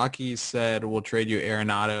if the Rockies said we'll trade you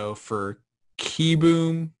Arenado for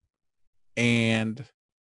Kieboom and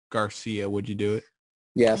Garcia, would you do it?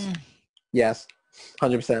 Yes. Yes.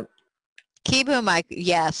 100%. Kieboom,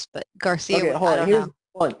 yes, but Garcia. Okay, hold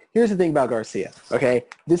on. Here's the thing about Garcia. Okay,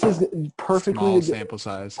 this is perfectly small sample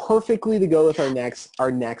size. Perfectly to go with our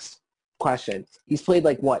next question. He's played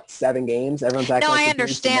 7 games. Everyone's acting like I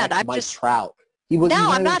understand. I'm Mike just Trout.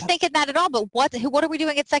 I'm not thinking that at all. But what are we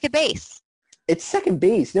doing at second base? It's second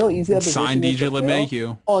base. No, easy. Sign DJ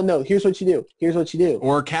LeMahieu. Oh no! Here's what you do.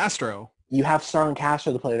 Or Castro. You have Starlin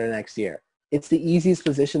Castro to play there next year. It's the easiest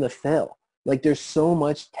position to fill. There's so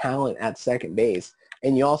much talent at second base.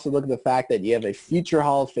 And you also look at the fact that you have a future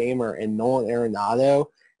Hall of Famer in Nolan Arenado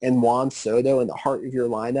and Juan Soto in the heart of your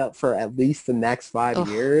lineup for at least the next 5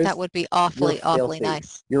 years. That would be awfully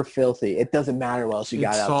nice. You're filthy. It doesn't matter what else you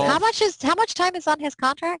got out there. How much time is on his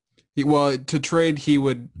contract? To trade, he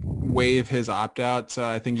would waive his opt-out, so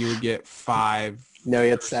I think you would get 5. No, he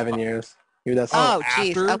had 7 years. Oh,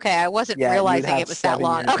 geez. Okay, I wasn't realizing it was that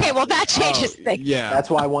long. Okay, well, that changes things. Yeah. That's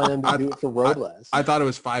why I wanted him to do it for Robles. I thought it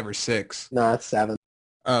was 5 or 6. No, that's 7.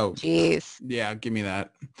 Oh. Jeez. Yeah, give me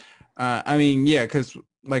that. Because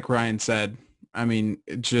like Ryan said, you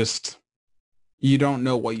don't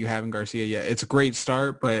know what you have in Garcia yet. It's a great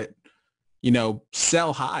start, but,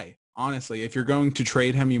 sell high. Honestly, if you're going to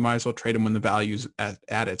trade him, you might as well trade him when the value's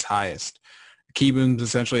at its highest. Keep him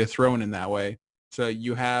essentially a throw-in that way. So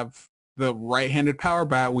you have the right-handed power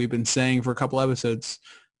bat we've been saying for a couple episodes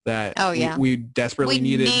that we desperately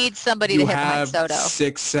needed. We need somebody to hit behind Soto. You have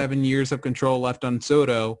 6-7 years of control left on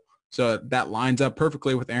Soto, so that lines up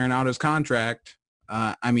perfectly with Arenado's contract.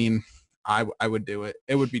 I mean, I would do it.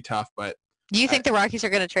 It would be tough, but... Do you think the Rockies are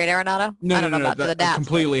going to trade Arenado? No, I don't know about the Nats.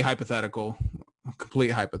 Completely hypothetical. Complete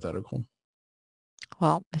hypothetical.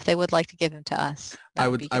 Well, if they would like to give him to us, I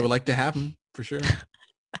would like to have him for sure.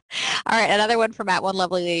 All right, another one from at One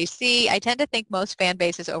Lovely Lady C. I tend to think most fan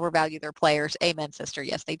bases overvalue their players. Amen, sister.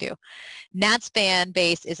 Yes, they do. Nats fan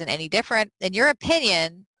base isn't any different. In your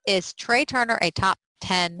opinion, is Trey Turner a top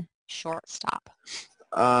 10 shortstop?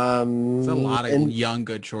 There's a lot of young,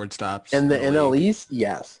 good shortstops. In the NL East,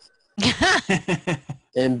 yes.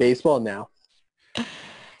 In baseball, no.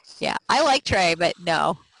 Yeah, I like Trey, but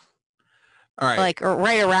no. All right. Like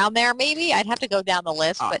right around there, maybe. I'd have to go down the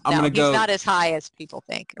list, but no, he's not as high as people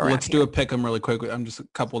think. Let's do a pick 'em really quick. I'm just a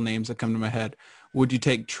couple names that come to my head. Would you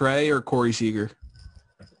take Trey or Corey Seager?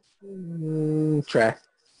 Trey.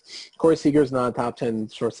 Corey Seager's not a top 10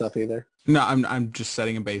 shortstop either. No, I'm just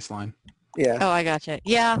setting a baseline. Yeah. Oh, I gotcha.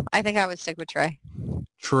 Yeah, I think I would stick with Trey.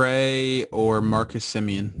 Trey or Marcus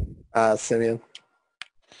Semien? Semien.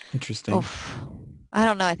 Interesting. Oof. I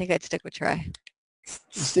don't know. I think I'd stick with Trey.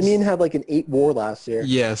 Semien had like an 8 WAR last year.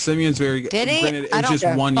 Yeah, Semien's very good. Did he? Granted, I don't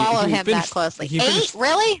just one follow year. him that closely. 8?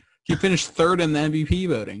 Really? He finished third in the MVP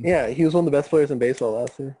voting. Yeah, he was one of the best players in baseball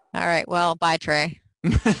last year. All right. Well, bye, Trey.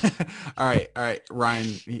 All right.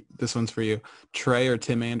 Ryan, this one's for you. Trey or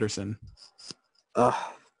Tim Anderson?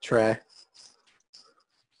 Trey.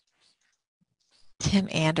 Tim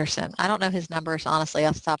Anderson. I don't know his numbers, honestly,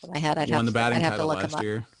 off the top of my head. I'd have to look him up.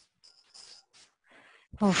 Year.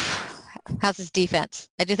 Oof. How's his defense?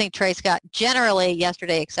 I do think Trey Scott, generally,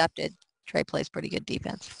 yesterday accepted, Trey plays pretty good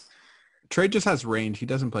defense. Trey just has range. He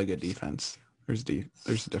doesn't play good defense. There's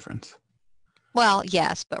a difference. Well,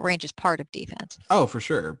 yes, but range is part of defense. Oh, for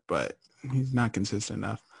sure, but he's not consistent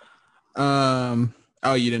enough.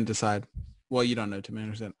 Oh, you didn't decide. Well, you don't know Tim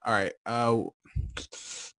Anderson. All right.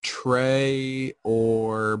 Trey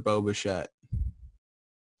or Bo Bichette?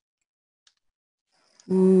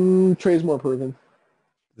 Trey's more proven.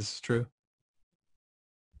 This is true.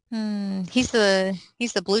 He's the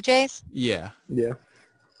Blue Jays? Yeah. Yeah.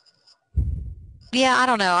 Yeah, I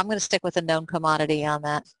don't know. I'm going to stick with a known commodity on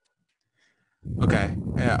that. Okay.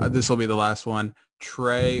 Yeah, this will be the last one.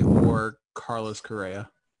 Trey or Carlos Correa?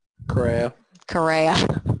 Correa.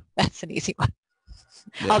 That's an easy one.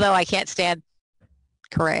 Yeah. Although I can't stand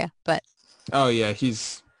Correa, but. Oh, yeah.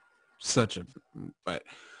 He's such a... But...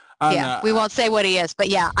 we won't say what he is, but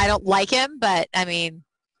yeah, I don't like him, but I mean...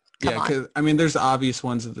 Yeah, because, I mean, there's obvious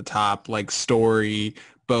ones at the top, like Story,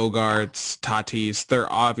 Bogarts, Tatis.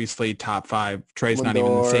 They're obviously top 5. Trey's Lindor. Not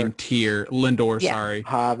even the same tier. Lindor, sorry.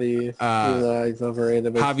 Javi. He's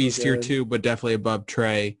overrated. Javi's tier 2, but definitely above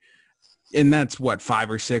Trey. And that's,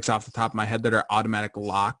 5 or 6 off the top of my head that are automatic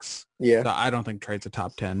locks. Yeah. So I don't think Trey's a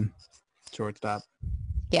top 10 shortstop.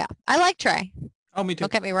 Yeah, I like Trey. Oh, me too.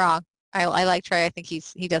 Don't get me wrong. I like Trey. I think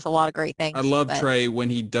he does a lot of great things. I love Trey when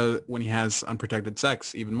he has unprotected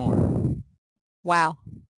sex even more. Wow.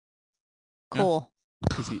 Cool.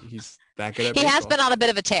 Because he's that good at He baseball. has been on a bit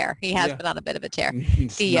of a tear. The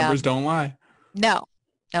numbers don't lie. No,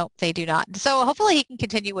 they do not. So hopefully he can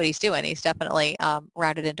continue what he's doing. He's definitely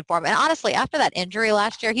rounded into form. And honestly, after that injury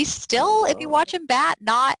last year, he's still, if you watch him bat,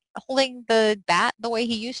 not holding the bat the way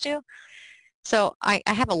he used to. So I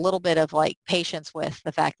have a little bit of like patience with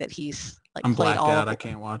the fact that he's like I'm played blacked out. I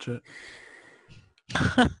can't watch it.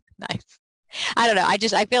 Nice. I don't know.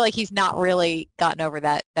 I feel like he's not really gotten over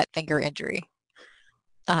that finger injury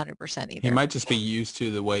 100% either. He might just be used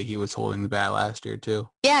to the way he was holding the bat last year too.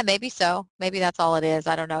 Yeah, maybe so. Maybe that's all it is.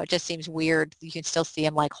 I don't know. It just seems weird. You can still see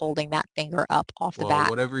him like holding that finger up off the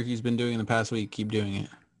bat. Whatever he's been doing in the past week, keep doing it.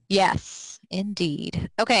 Yes, indeed.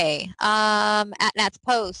 Okay. At Nat's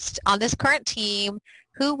Post, on this current team,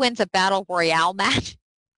 who wins a battle royale match?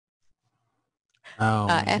 Oh.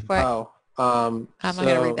 I'm not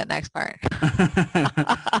going to read that next part.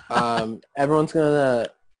 Everyone's going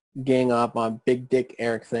to gang up on Big Dick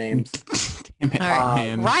Eric Thames. Damn it, All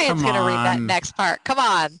right. Ryan's going to read that next part. Come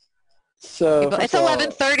on. So people, it's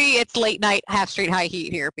 11:30. It's late night Half Street High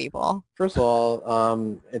Heat here, people. First of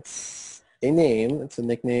all, it's a name. It's a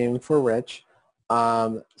nickname for Rich.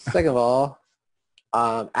 Second of all,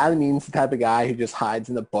 Adam Eaton's the type of guy who just hides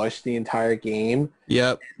in the bush the entire game.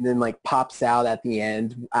 Yep. And then like pops out at the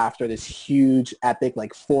end after this huge epic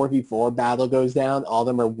like 4v4 battle goes down. All of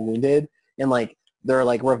them are wounded. And like they're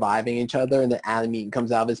like reviving each other, and then Adam Eaton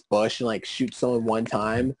comes out of his bush and like shoots someone one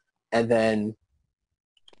time, and then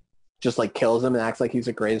just like kills him and acts like he's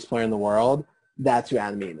the greatest player in the world. That's who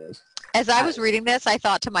Adam Eaton is. As I was reading this, I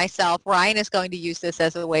thought to myself, Ryan is going to use this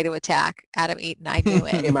as a way to attack Adam Eaton. I knew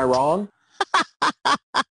it. Am I wrong?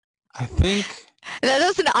 I think That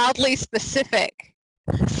was an oddly specific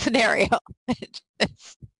scenario.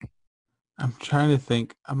 I'm trying to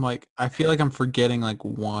think. I'm like, I feel like I'm forgetting like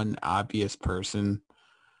one obvious person.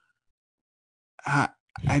 I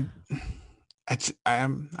don't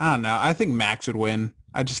know. I think Max would win.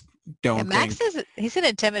 I just don't Max think. he's an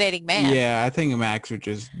intimidating man. Yeah, I think Max would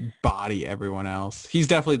just body everyone else. He's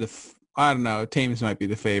definitely I don't know. Thames might be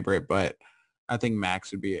the favorite, but I think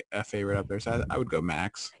Max would be a favorite up there. So I would go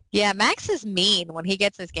Max. Yeah, Max is mean when he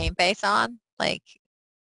gets his game face on. Like,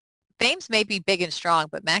 Thames may be big and strong,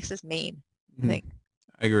 but Max is mean. I think.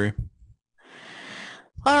 I agree.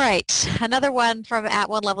 All right, another one from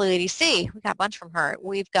 @OneLevelADC. We got a bunch from her.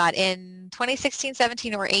 We've got in 2016,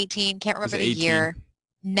 17, or 18, can't remember the 18. year.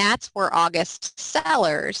 Nats were August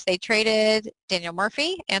sellers. They traded Daniel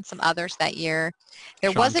Murphy and some others that year.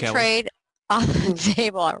 There Sean was a Kelly. trade on the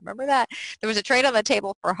table. I remember that. There was a trade on the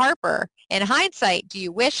table for Harper. In hindsight, do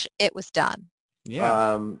you wish it was done?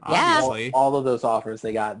 Yeah. Yeah. Obviously. All of those offers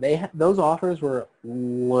they got, those offers were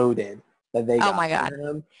loaded that they got. Oh my God. for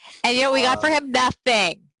him. And you know what we got for him?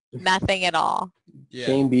 Nothing. Nothing at all. Yeah.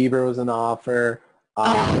 Shane Bieber was an offer.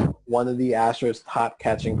 Oh. One of the Astros' top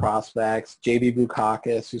catching prospects, JB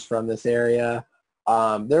Bukakis, who's from this area.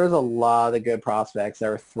 There was a lot of good prospects that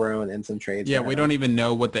were thrown in some trades. Yeah, for we him. don't even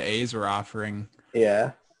know what the A's were offering.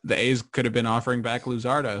 Yeah, The A's could have been offering back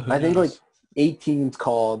Luzardo. Who I think knows? like 8 teams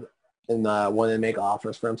called and wanted to make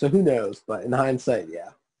offers for him. So who knows? But in hindsight,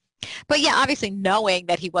 yeah. But yeah, obviously knowing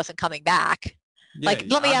that he wasn't coming back. Yeah, Like,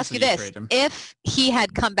 let me ask you obviously this. trade him. If he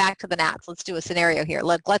had come back to the Nats, let's do a scenario here.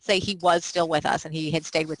 Let's say he was still with us and he had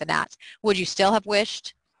stayed with the Nats. Would you still have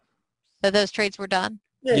wished that those trades were done?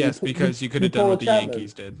 Yeah, Yes, because you could have pull done a what the Chapman.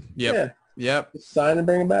 Yankees did. Yep. Yeah, Yep. sign and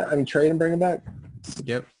bring him back. I mean, trade and bring him back.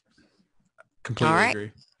 Yep. Completely All right.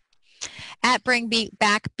 agree.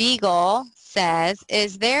 @BringBack Beagle says,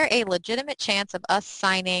 is there a legitimate chance of us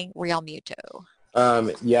signing Real Muto?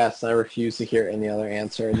 Yes, I refuse to hear any other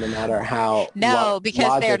answer, no matter how. No,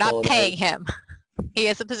 because they're not logical it paying is. him. He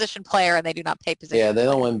is a position player and they do not pay position. Yeah, they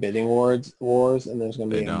don't win bidding wars, and there's going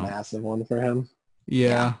to They be a don't. massive one for him.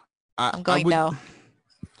 Yeah. I'm going no.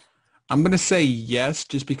 I'm going to say yes,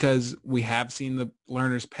 just because we have seen the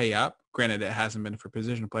learners pay up. Granted, it hasn't been for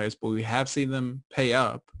position players, but we have seen them pay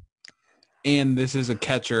up. And this is a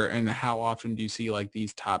catcher, and how often do you see like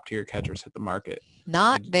these top tier catchers hit the market?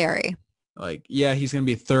 Not very. Like, yeah, he's going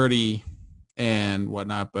to be 30 and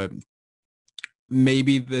whatnot, but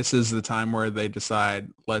maybe this is the time where they decide,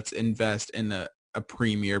 let's invest in a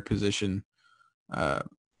premier position. So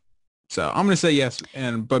I'm going to say yes,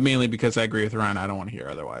 but mainly because I agree with Ryan. I don't want to hear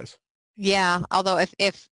otherwise. Yeah, although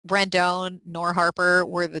if Rendon nor Harper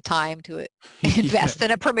were the time to invest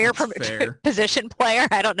in a premier that's fair. position player,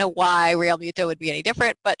 I don't know why Real Muto would be any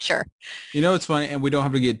different, but sure. You know, it's funny, and we don't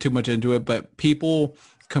have to get too much into it, but people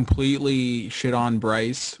completely shit on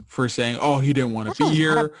Bryce for saying, "Oh, he didn't want to There's be a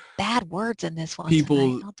lot here." of bad words in this one.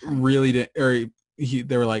 People tonight, I'll tell you. really didn't, or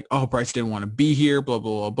they were like, "Oh, Bryce didn't want to be here." Blah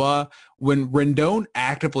blah blah blah. When Rendon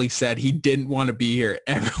actively said he didn't want to be here,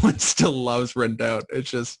 everyone still loves Rendon.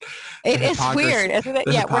 It's just It is weird, isn't it?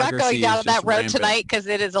 the Yeah, we're not hypocrisy going down is that just road rampant. tonight because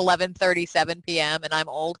it is 11:37 p.m. and I'm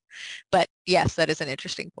old. But yes, that is an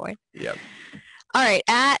interesting point. Yep. All right,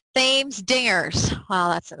 @Thames Dingers. Wow,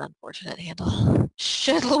 that's an unfortunate handle.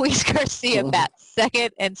 Should Luis Garcia bat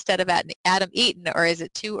second instead of Adam Eaton, or is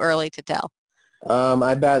it too early to tell?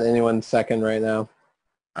 I bet anyone second right now.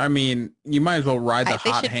 I mean, you might as well ride the They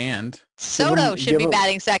hot should- hand. Soto should be give him-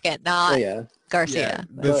 batting second, not Oh, yeah, Garcia.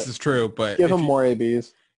 This is true, but give if him you- more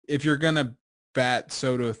ABs. if you're gonna bat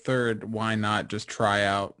Soto third, why not just try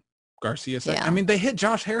out Garcia second? Yeah. I mean, they hit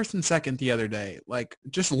Josh Harrison second the other day. Like,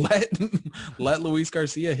 just let Luis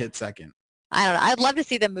Garcia hit second. I don't know. I'd love to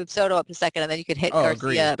see them move Soto up to second, and then you could hit Oh,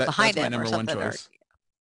 Garcia agreed. behind That's my him or number one something. Or, choice.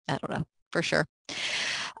 I don't know for sure.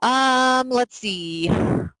 Let's see.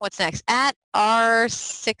 What's next?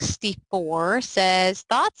 @R64 says,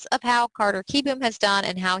 thoughts of how Carter Kieboom has done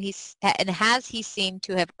and has he seemed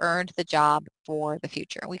to have earned the job for the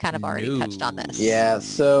future? We kind of already touched on this. Yeah,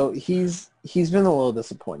 so he's been a little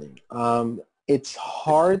disappointing. It's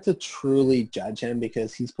hard to truly judge him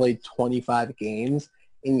because he's played 25 games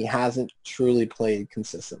and he hasn't truly played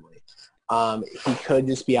consistently. He could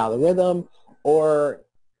just be out of rhythm, or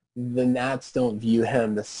the Nats don't view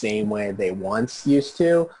him the same way they once used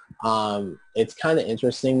to. It's kind of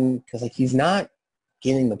interesting because like he's not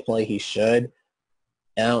getting the play he should.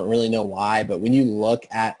 And I don't really know why, but when you look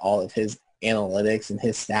at all of his analytics and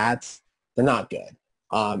his stats, they're not good.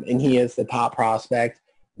 And he is the top prospect.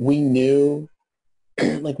 We knew,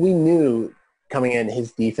 we knew coming in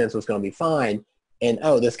his defense was going to be fine. And,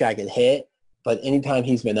 this guy can hit. But anytime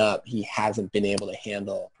he's been up, he hasn't been able to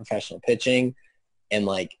handle professional pitching. And,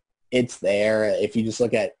 it's there. If you just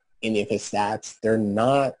look at any of his stats, they're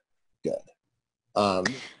not good.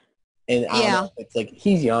 And I don't know, it's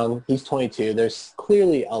he's young. He's 22. There's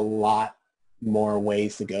clearly a lot more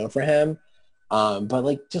ways to go for him.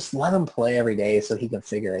 But just let him play every day so he can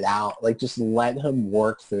figure it out. Just let him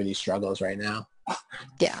work through these struggles right now.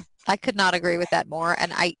 Yeah, I could not agree with that more.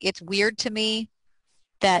 And it's weird to me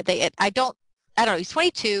that I don't know. He's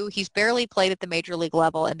 22. He's barely played at the major league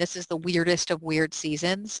level, and this is the weirdest of weird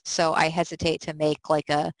seasons. So I hesitate to make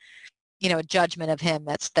a judgment of him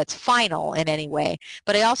that's final in any way.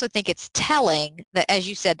 But I also think it's telling that, as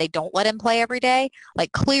you said, they don't let him play every day.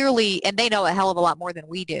 Clearly, and they know a hell of a lot more than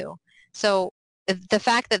we do. So the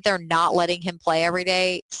fact that they're not letting him play every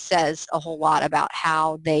day says a whole lot about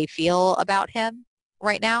how they feel about him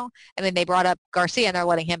right now. I mean, they brought up Garcia and they're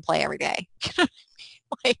letting him play every day.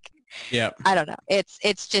 Yeah. I don't know. It's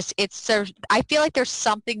so, I feel like there's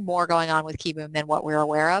something more going on with Kieboom than what we're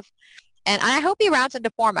aware of. And I hope he rounds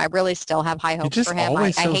into form. I really still have high hopes for him.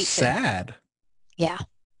 Always I so hate sad. Yeah.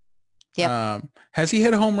 Yep. Has he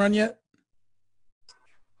hit a home run yet?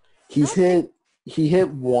 He hit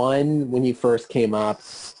one when he first came up,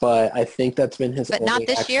 but I think that's been his But only not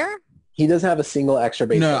this year? He doesn't have a single extra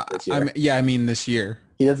base hit this year. I mean this year.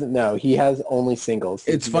 He doesn't know. He has only singles.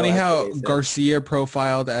 It's funny how Garcia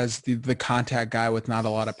profiled as the contact guy with not a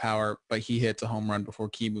lot of power, but he hits a home run before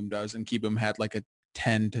Kieboom does, and Kieboom had a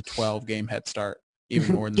 10 to 12 game head start,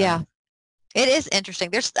 even more than that. It is interesting.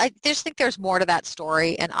 I just think there's more to that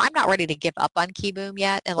story, and I'm not ready to give up on Kieboom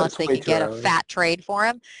yet unless they can get a fat trade for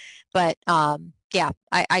him. But I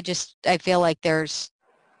feel like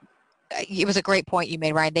it was a great point you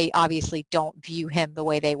made, Ryan. They obviously don't view him the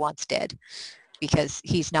way they once did because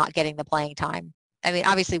he's not getting the playing time. I mean,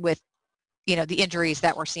 obviously with, the injuries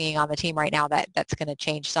that we're seeing on the team right now, that's going to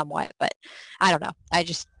change somewhat. But I don't know.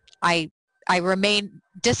 I remain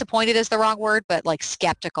disappointed is the wrong word, but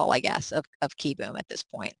skeptical, I guess, of Kieboom at this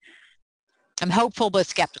point. I'm hopeful but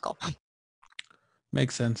skeptical.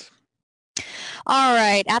 Makes sense. All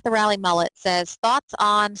right. At the Rally Mullet says, thoughts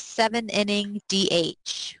on 7-inning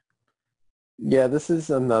DH? Yeah, this is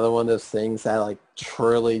another one of those things that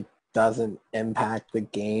truly doesn't impact the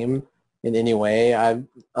game in any way. I'm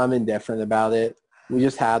indifferent about it. We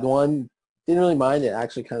just had one. Didn't really mind it.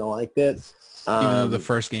 Actually kind of liked it. Even though the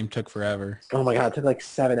first game took forever. Oh my God, it took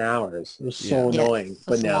 7 hours. It was so annoying.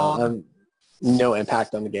 But no, no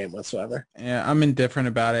impact on the game whatsoever. Yeah, I'm indifferent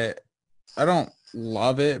about it. I don't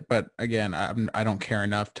love it, but again, I don't care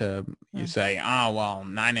enough to say,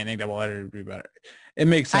 9-inning doubleheader would be better. It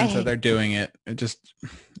makes sense that they're doing it. It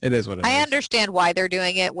is what it is. I understand why they're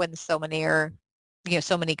doing it when so many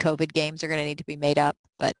so many COVID games are going to need to be made up.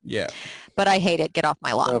 But but I hate it. Get off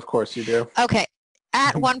my lawn. Of course you do. Okay.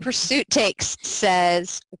 At One Pursuit Takes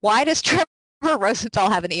says, why does Trevor Rosenthal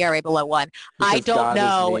have an ERA below 1? Because I don't God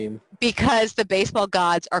know. is mean. Because the baseball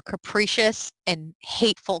gods are capricious and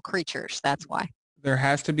hateful creatures. That's why. There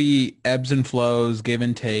has to be ebbs and flows, give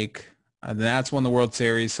and take. And that's won the World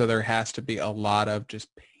Series, so there has to be a lot of just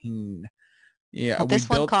pain. Yeah, well, this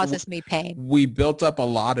one causes me pain. We built up a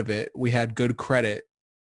lot of it. We had good credit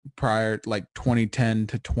prior, 2010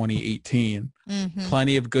 to 2018. Mm-hmm.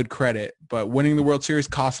 Plenty of good credit, but winning the World Series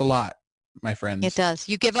costs a lot, my friends. It does.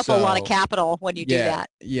 You give up a lot of capital when you do that.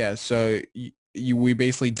 Yeah, so we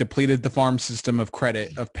basically depleted the farm system of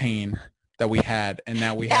credit, of pain that we had, and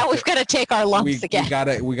now we've got to take our lumps again.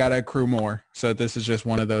 We gotta accrue more. So this is just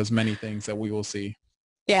one of those many things that we will see.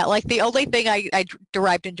 Yeah, the only thing I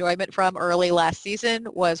derived enjoyment from early last season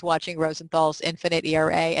was watching Rosenthal's infinite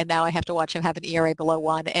ERA, and now I have to watch him have an ERA below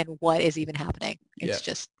 1, and what is even happening? It's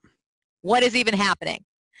just, what is even happening?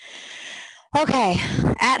 Okay,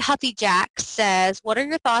 at Hutty Jack says, what are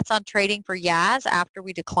your thoughts on trading for Yaz after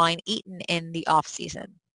we decline Eaton in the offseason?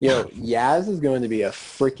 Yo, Yaz is going to be a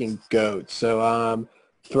freaking goat. So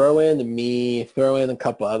throw in me, throw in a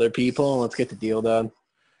couple other people, and let's get the deal done.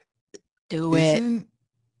 Do it.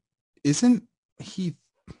 Isn't he?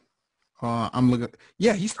 I'm looking.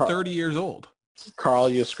 Yeah, he's 30 years old. Carl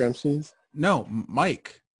Yastrzemski? No,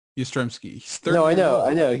 Mike Yastrzemski. He's 30. No,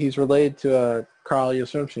 I know. He's related to Carl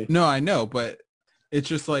Yastrzemski. No, I know, but it's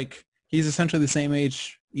just he's essentially the same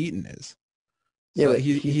age Eaton is. So yeah, but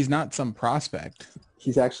he's not some prospect.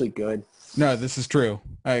 He's actually good. No, this is true.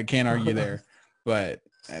 I can't argue there. But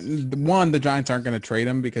And one, the Giants aren't going to trade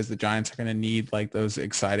him because the Giants are going to need like those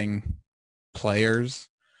exciting players.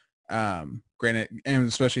 Granted, and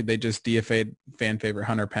especially they just DFA'd fan favorite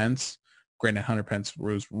Hunter Pence. Granted, Hunter Pence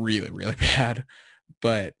was really, really bad,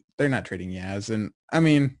 but they're not trading Yaz. And I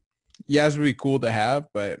mean, Yaz would be cool to have,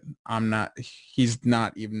 but he's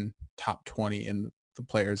not even top 20 in the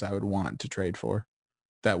players I would want to trade for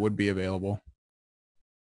that would be available.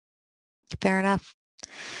 Fair enough.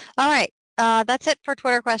 All right. That's it for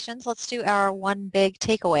Twitter questions. Let's do our one big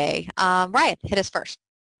takeaway. Ryan, hit us first.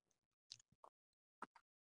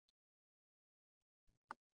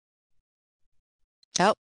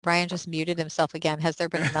 Oh, Ryan just muted himself again. Has there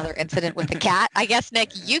been another incident with the cat? I guess,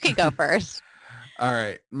 Nick, you can go first. All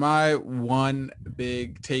right. My one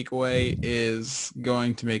big takeaway is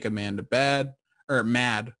going to make Amanda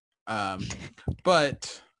mad.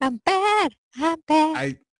 But I'm bad.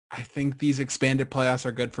 I think these expanded playoffs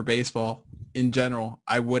are good for baseball in general.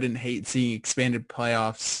 I wouldn't hate seeing expanded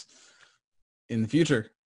playoffs in the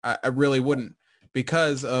future. I really wouldn't,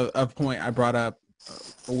 because of a point I brought up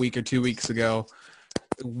a week or 2 weeks ago.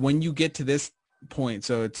 When you get to this point,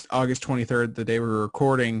 so it's August 23rd, the day we're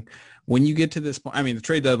recording, when you get to this point, I mean, the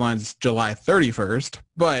trade deadline is July 31st,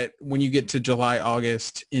 but when you get to July,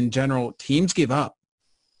 August, in general, teams give up.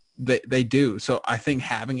 They do. So I think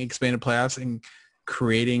having expanded playoffs and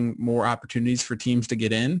creating more opportunities for teams to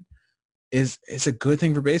get in is a good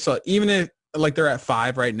thing for baseball. Even if, like, they're at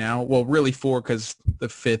 5 right now, well, really 4 because the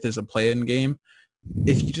 5th is a play-in game.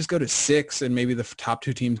 If you just go to 6 and maybe the top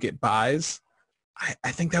 2 teams get buys,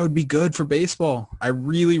 I think that would be good for baseball. I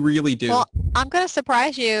really, really do. Well, I'm going to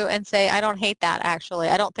surprise you and say I don't hate that, actually.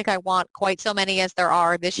 I don't think I want quite so many as there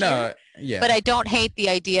are this year. Yeah. But I don't hate the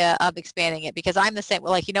idea of expanding it because I'm the same.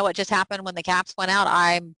 Like, you know what just happened when the Caps went out?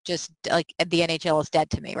 I'm just like, the NHL is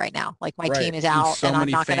dead to me right now. Like, my team is out and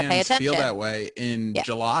I'm not going to pay attention. Feel that way in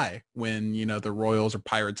July when, you know, the Royals or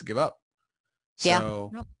Pirates give up.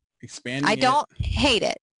 So expanding I don't hate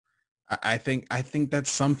it. I think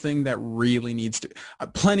that's something that really needs to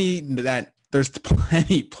plenty that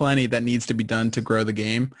needs to be done to grow the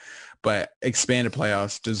game, but expanded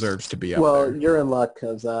playoffs deserves to be up there. Well, you're in luck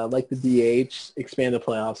because like the DH, expanded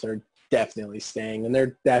playoffs are definitely staying, and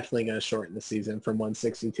they're definitely going to shorten the season from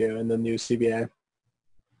 162 in the new CBA.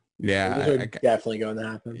 Yeah, those are definitely going to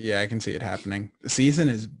happen. Yeah, I can see it happening. The season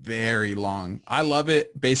is very long. I love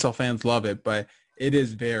it. Baseball fans love it, but it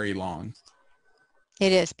is very long.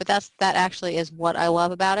 It is, but that actually is what I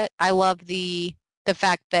love about it. I love the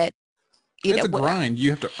fact that it's a grind. You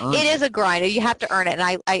have to earn it. It is a grind. You have to earn it.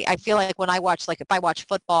 And I feel like when I watch, like if I watch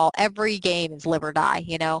football, every game is live or die,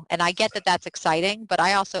 you know, and I get that that's exciting, but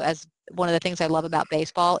I also, as one of the things I love about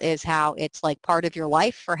baseball is how it's like part of your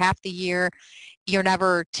life for half the year. You're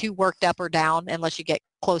never too worked up or down unless you get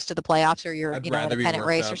close to the playoffs or you're, in a pennant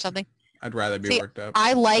race or something. I'd rather be worked up.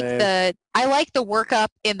 I like the work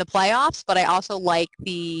up in the playoffs, but I also like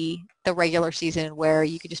the regular season where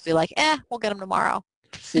you could just be like, we'll get them tomorrow.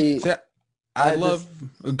 See, Go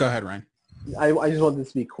ahead, Ryan. I just want this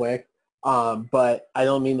to be quick, but I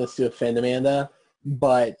don't mean this to offend Amanda,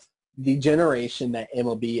 but the generation that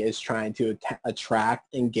MLB is trying to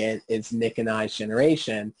attract and get is Nick and I's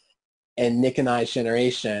generation, and Nick and I's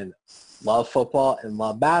generation love football and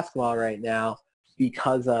love basketball right now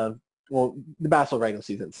because of, well, the basketball regular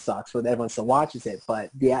season sucks, but everyone still watches it. But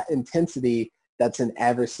the intensity that's in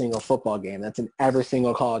every single football game, that's in every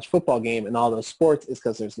single college football game in all those sports is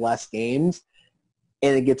because there's less games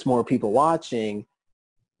and it gets more people watching.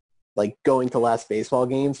 Like going to less baseball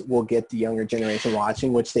games will get the younger generation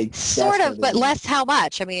watching, which they sort of, but less how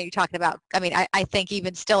much? I mean, are you talking about, I think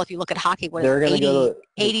even still, if you look at hockey, what they're going to go to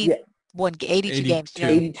 82 games. You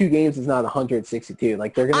know? 82 games is not 162.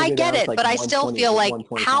 Like they're going to. I get it, but I still feel like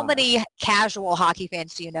how many casual hockey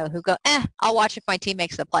fans do you know who go, I'll watch if my team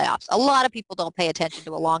makes the playoffs? A lot of people don't pay attention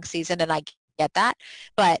to a long season, and I get that.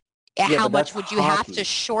 But how much would you have to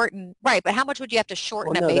shorten? Right, but how much would you have to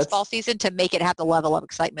shorten a baseball season to make it have the level of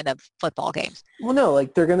excitement of football games? Well, no,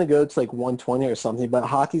 like they're going to go to like 120 or something. But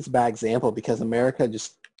hockey's a bad example because America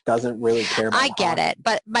just doesn't really care about I get it,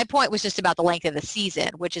 but my point was just about the length of the season,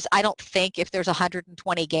 which is I don't think if there's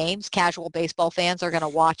 120 games, casual baseball fans are going to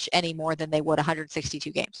watch any more than they would 162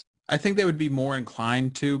 games. I think they would be more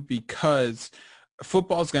inclined to because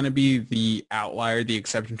football is going to be the outlier, the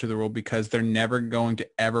exception to the rule, because they're never going to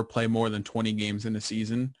ever play more than 20 games in a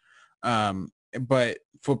season. But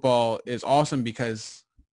football is awesome because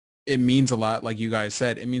it means a lot, like you guys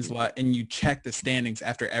said. It means a lot, and you check the standings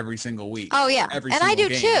after every single week. Oh, yeah, and I do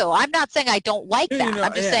game. Too. I'm not saying I don't like that.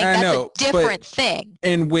 I'm just saying that's a different thing.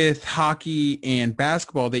 And with hockey and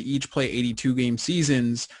basketball, they each play 82-game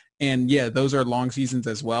seasons, And yeah, those are long seasons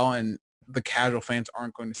as well. And the casual fans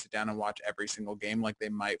aren't going to sit down and watch every single game like they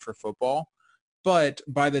might for football. But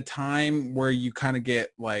by the time where you kind of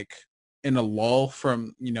get like in a lull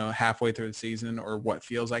from, halfway through the season or what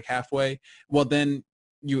feels like halfway, well, then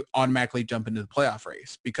you automatically jump into the playoff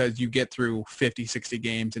race because you get through 50, 60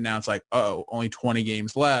 games and now it's like, oh, only 20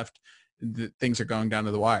 games left. Things are going down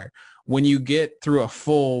to the wire. When you get through a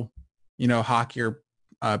full, hockey or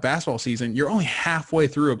basketball season, you're only halfway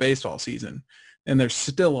through a baseball season and there's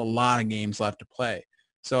still a lot of games left to play.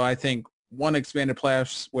 So I think one, expanded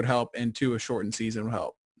playoffs would help, and two, a shortened season would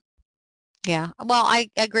help. Yeah. Well, I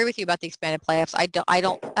agree with you about the expanded playoffs.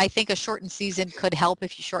 I think a shortened season could help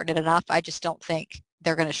if you shorten it enough. I just don't think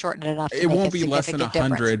they're going to shorten it enough. It won't be less than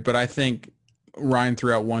 100, but I think Ryan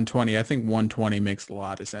threw out 120. I think 120 makes a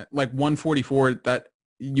lot of sense. Like 144, that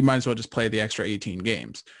you might as well just play the extra 18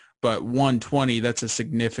 games. But 120, that's a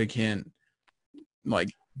significant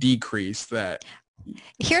decrease that.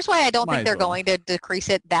 Here's why I don't think they're going to decrease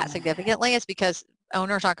it that significantly is because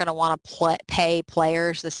owners aren't going to want to pay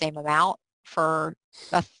players the same amount for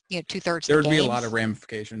 2/3 there would be a lot of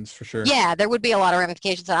ramifications for sure. Yeah, there would be a lot of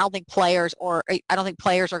ramifications, and I don't think players are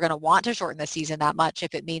going to want to shorten the season that much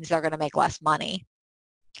if it means they're going to make less money.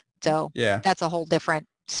 So yeah, that's a whole different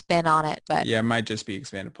spin on it. But yeah, it might just be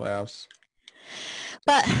expanded playoffs.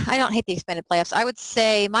 But I don't hate the expanded playoffs. I would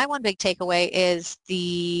say my one big takeaway is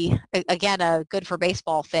again, a good for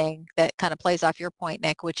baseball thing that kind of plays off your point,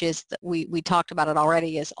 Nick, which is that we talked about it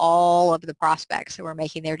already, is all of the prospects who are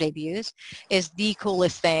making their debuts is the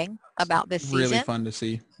coolest thing about this season. Really fun to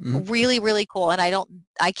see. Mm-hmm. Really, really cool. And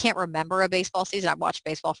I can't remember a baseball season. I've watched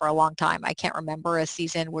baseball for a long time. I can't remember a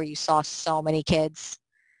season where you saw so many kids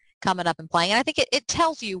coming up and playing. And I think it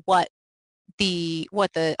tells you what the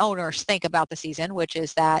owners think about the season, which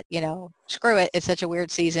is that, screw it, it's such a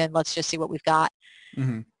weird season, let's just see what we've got.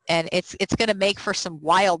 Mm-hmm. And it's going to make for some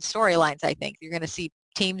wild storylines. I think you're going to see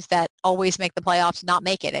teams that always make the playoffs not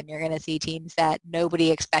make it, and you're going to see teams that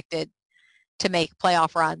nobody expected to make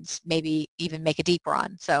playoff runs maybe even make a deep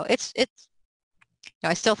run. So it's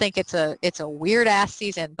I still think it's a weird ass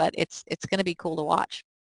season, but it's going to be cool to watch.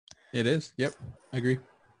 It is. Yep, I agree.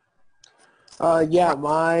 Yeah,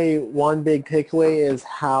 my one big takeaway is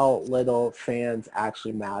how little fans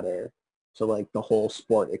actually matter to the whole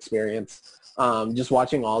sport experience. Just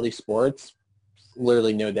watching all these sports,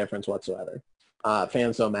 literally no difference whatsoever.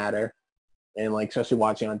 Fans don't matter, and especially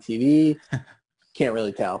watching on TV, can't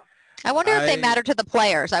really tell. I wonder if they matter to the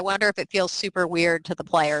players. I wonder if it feels super weird to the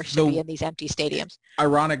players to be in these empty stadiums.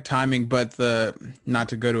 Ironic timing, but not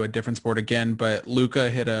to go to a different sport again, but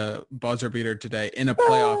Luka hit a buzzer beater today in a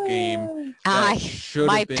playoff game. My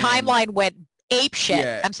timeline went ape shit.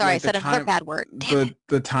 Yeah, I'm sorry, I said another bad word.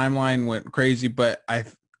 The timeline went crazy, but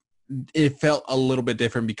it felt a little bit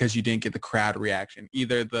different because you didn't get the crowd reaction,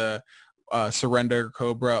 either the surrender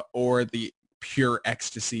Cobra or the pure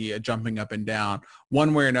ecstasy, jumping up and down.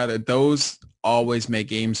 One way or another, those always make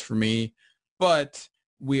games for me, but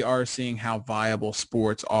we are seeing how viable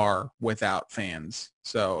sports are without fans.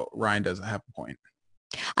 So Ryan doesn't have a point.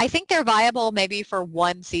 I think they're viable maybe for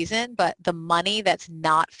one season, but the money that's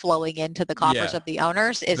not flowing into the coffers of the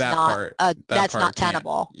owners is that's not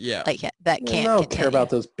tenable. Yeah. That can't I don't care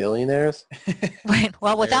about those billionaires. Right.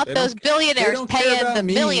 Well, without those billionaires paying the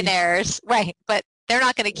millionaires, right, but they're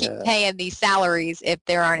not going to keep paying these salaries if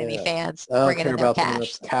there aren't any fans bringing in their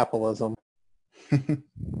cash. Capitalism.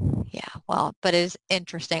 Yeah, well, but it is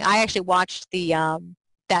interesting. I actually watched the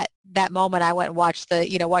that moment. I went and watched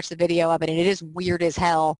the video of it, and it is weird as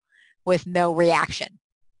hell with no reaction.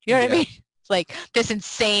 You know what I mean? It's like this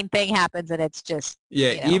insane thing happens, and it's just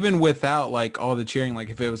even without all the cheering,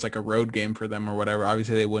 if it was a road game for them or whatever,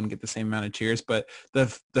 obviously they wouldn't get the same amount of cheers, but the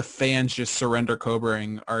fans just surrender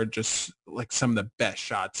Cobraing are just some of the best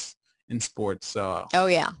shots in sports. So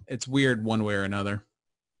it's weird one way or another.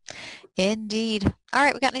 Indeed. All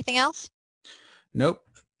right, we got anything else? Nope.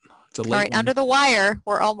 It's a late all right, one. Under the Wire.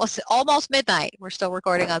 We're almost midnight. We're still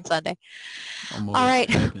recording on Sunday. All right.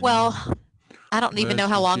 Well, I don't even know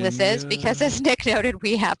how long this is because, as Nick noted,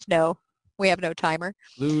 we have no timer.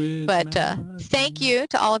 But thank you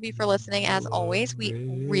to all of you for listening. As always, we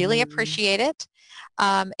really appreciate it.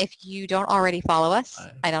 If you don't already follow us,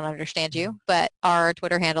 I don't understand you, but our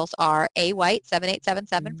Twitter handles are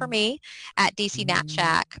awhite7877 for me, at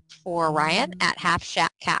DCNatShack for Ryan, at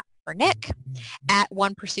HalfShackCat for Nick, at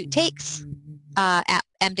One Pursuit Takes, at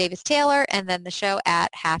M Davis Taylor, and then the show at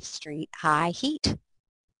Half Street High Heat.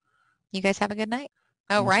 You guys have a good night.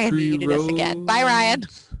 Oh, Ryan muted us again. Bye, Ryan.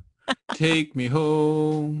 Take me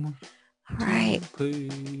home. All right.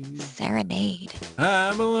 Please. Serenade.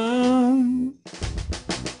 I'm alone.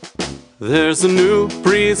 There's a new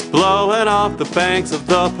breeze blowing off the banks of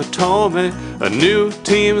the Potomac. A new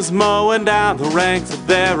team's mowing down the ranks of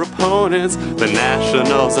their opponents. The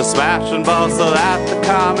Nationals are smashing balls so that the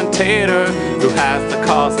commentator who has the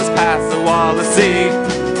calls has passed the wall to see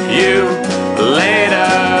you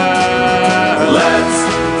later. Let's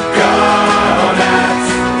go,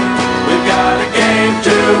 Nats. We've got a game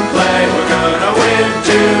to play. We're gonna win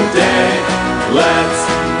today. Let's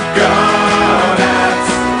go,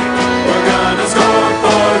 Nats. We're gonna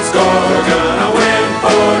score, we're gonna win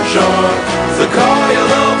for sure. So call your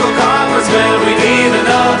local congressman, we need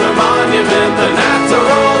another monument. The Nats are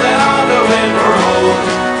rolling on to win for old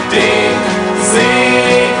DC.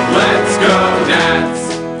 Let's go, Nats.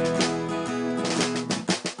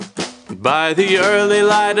 By the early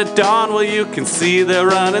light of dawn, well, you can see they're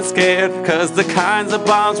running scared, 'cause the kinds of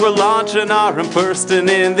bombs we're launching are bursting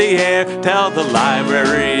in the air. Tell the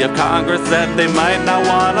Library of Congress that they might not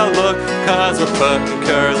want to look, 'cause we're putting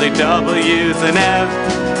curly W's in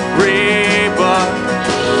every book.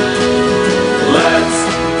 Let's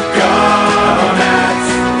go, Nats.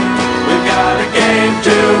 We've got a game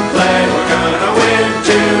to play. We're gonna win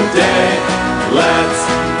today. Let's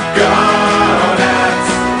go, Nats.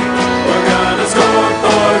 We're gonna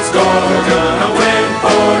score, we're gonna win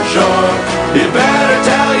for sure. You better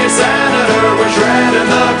tell your senator we're shredding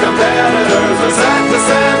the competitors. We're set to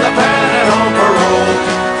send the pennant home for old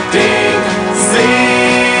DC.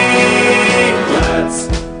 Let's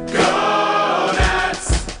go, Nats.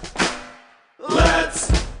 Let's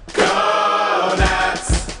go, Nats.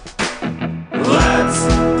 Let's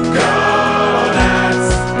go, Nats.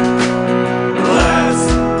 Let's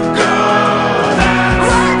go, Nats.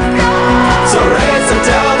 So raise and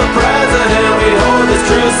tell the president we hold this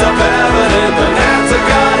truth self-evident. The Nats are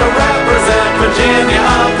gonna represent Virginia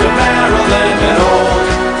up to Maryland and old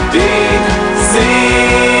DC.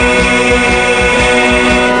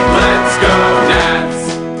 Let's go, Nats.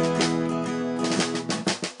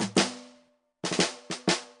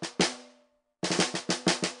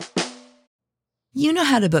 You know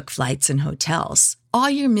how to book flights and hotels. All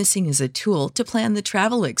you're missing is a tool to plan the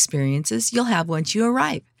travel experiences you'll have once you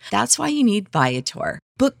arrive. That's why you need Viator.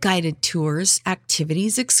 Book guided tours,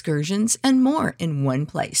 activities, excursions, and more in one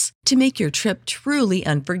place to make your trip truly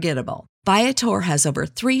unforgettable. Viator has over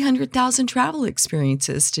 300,000 travel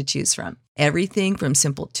experiences to choose from. Everything from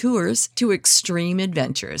simple tours to extreme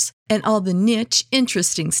adventures and all the niche,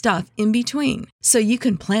 interesting stuff in between. So you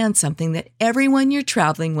can plan something that everyone you're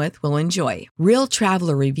traveling with will enjoy. Real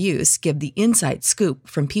traveler reviews give the inside scoop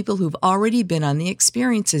from people who've already been on the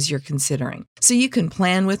experiences you're considering. So you can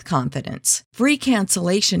plan with confidence. Free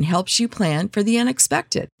cancellation helps you plan for the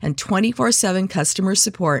unexpected. And 24/7 customer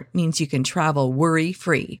support means you can travel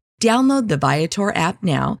worry-free. Download the Viator app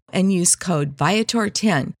now and use code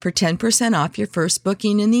Viator10 for 10% off your first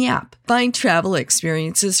booking in the app. Find travel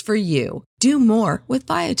experiences for you. Do more with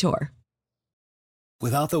Viator.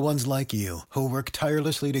 Without the ones like you, who work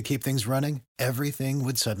tirelessly to keep things running, everything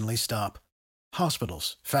would suddenly stop.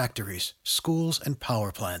 Hospitals, factories, schools, and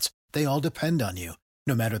power plants, they all depend on you.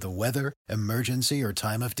 No matter the weather, emergency, or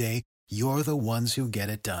time of day, you're the ones who get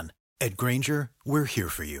it done. At Grainger, we're here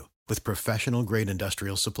for you with professional-grade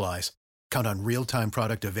industrial supplies. Count on real-time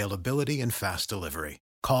product availability and fast delivery.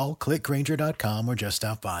 Call, click Grainger.com, or just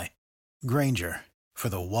stop by. Grainger, for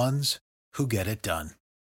the ones who get it done.